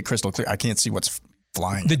plane. I see it crystal clear. I can't see what's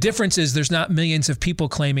flying. The difference is there's not millions of people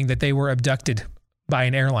claiming that they were abducted by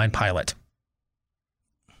an airline pilot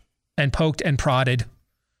and poked and prodded.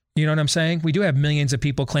 You know what I'm saying? We do have millions of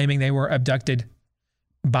people claiming they were abducted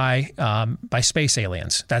by space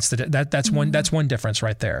aliens. That's one difference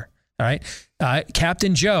right there. All right,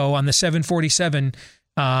 Captain Joe on the 747,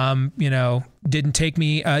 didn't take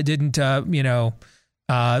me,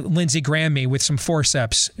 Lindsey Graham me with some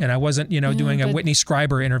forceps, and I wasn't, doing a Whitney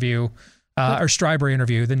Schreiber interview. Or Stryber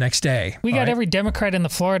interview the next day. We got every Democrat in the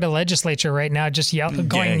Florida legislature right now just yapping,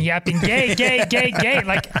 gay, gay, gay, gay.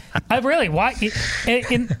 Like,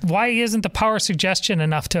 why isn't the power of suggestion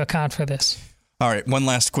enough to account for this? All right, one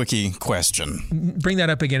last quickie question. Bring that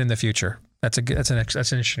up again in the future. That's an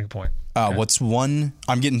interesting point. What's one?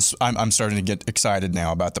 I'm starting to get excited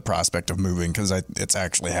now about the prospect of moving because it's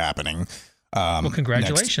actually happening. Well,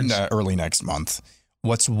 congratulations! Early next month.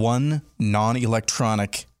 What's one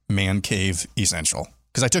non-electronic man cave essential?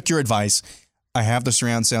 Because I took your advice. I have the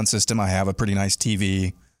surround sound system. I have a pretty nice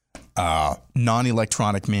TV.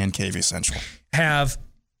 Non-electronic man cave essential. Have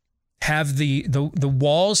the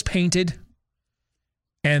walls painted,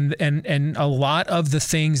 and a lot of the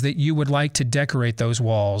things that you would like to decorate those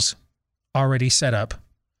walls already set up,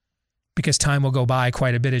 because time will go by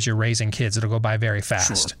quite a bit as you're raising kids. It'll go by very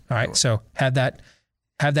fast. Sure. All right. Sure. So have that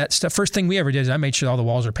stuff. First thing we ever did is I made sure all the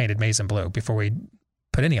walls are painted maize and blue before we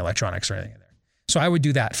put any electronics or anything in there. So I would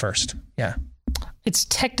do that first. Yeah. It's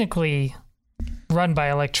technically run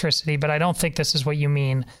by electricity, but I don't think this is what you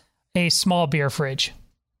mean. A small beer fridge.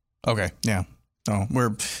 Okay. Yeah. No,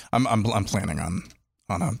 I'm planning on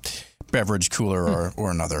a beverage cooler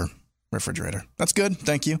or another refrigerator. That's good.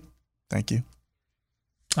 Thank you. Thank you.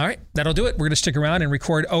 All right, that'll do it. We're going to stick around and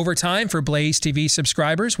record overtime for Blaze TV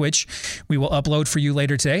subscribers, which we will upload for you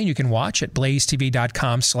later today. And you can watch at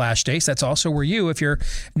blazetv.com/Deace. That's also where you, if you're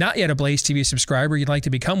not yet a Blaze TV subscriber, you'd like to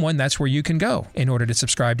become one, that's where you can go in order to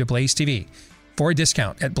subscribe to Blaze TV for a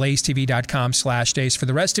discount at blazetv.com/Deace. For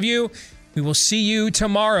the rest of you, we will see you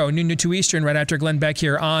tomorrow, noon to 2 Eastern, right after Glenn Beck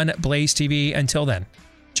here on Blaze TV. Until then,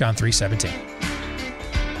 John 3:17.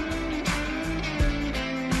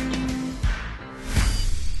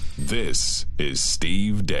 This is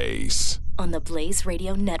Steve Deace on the Blaze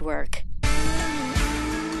Radio Network.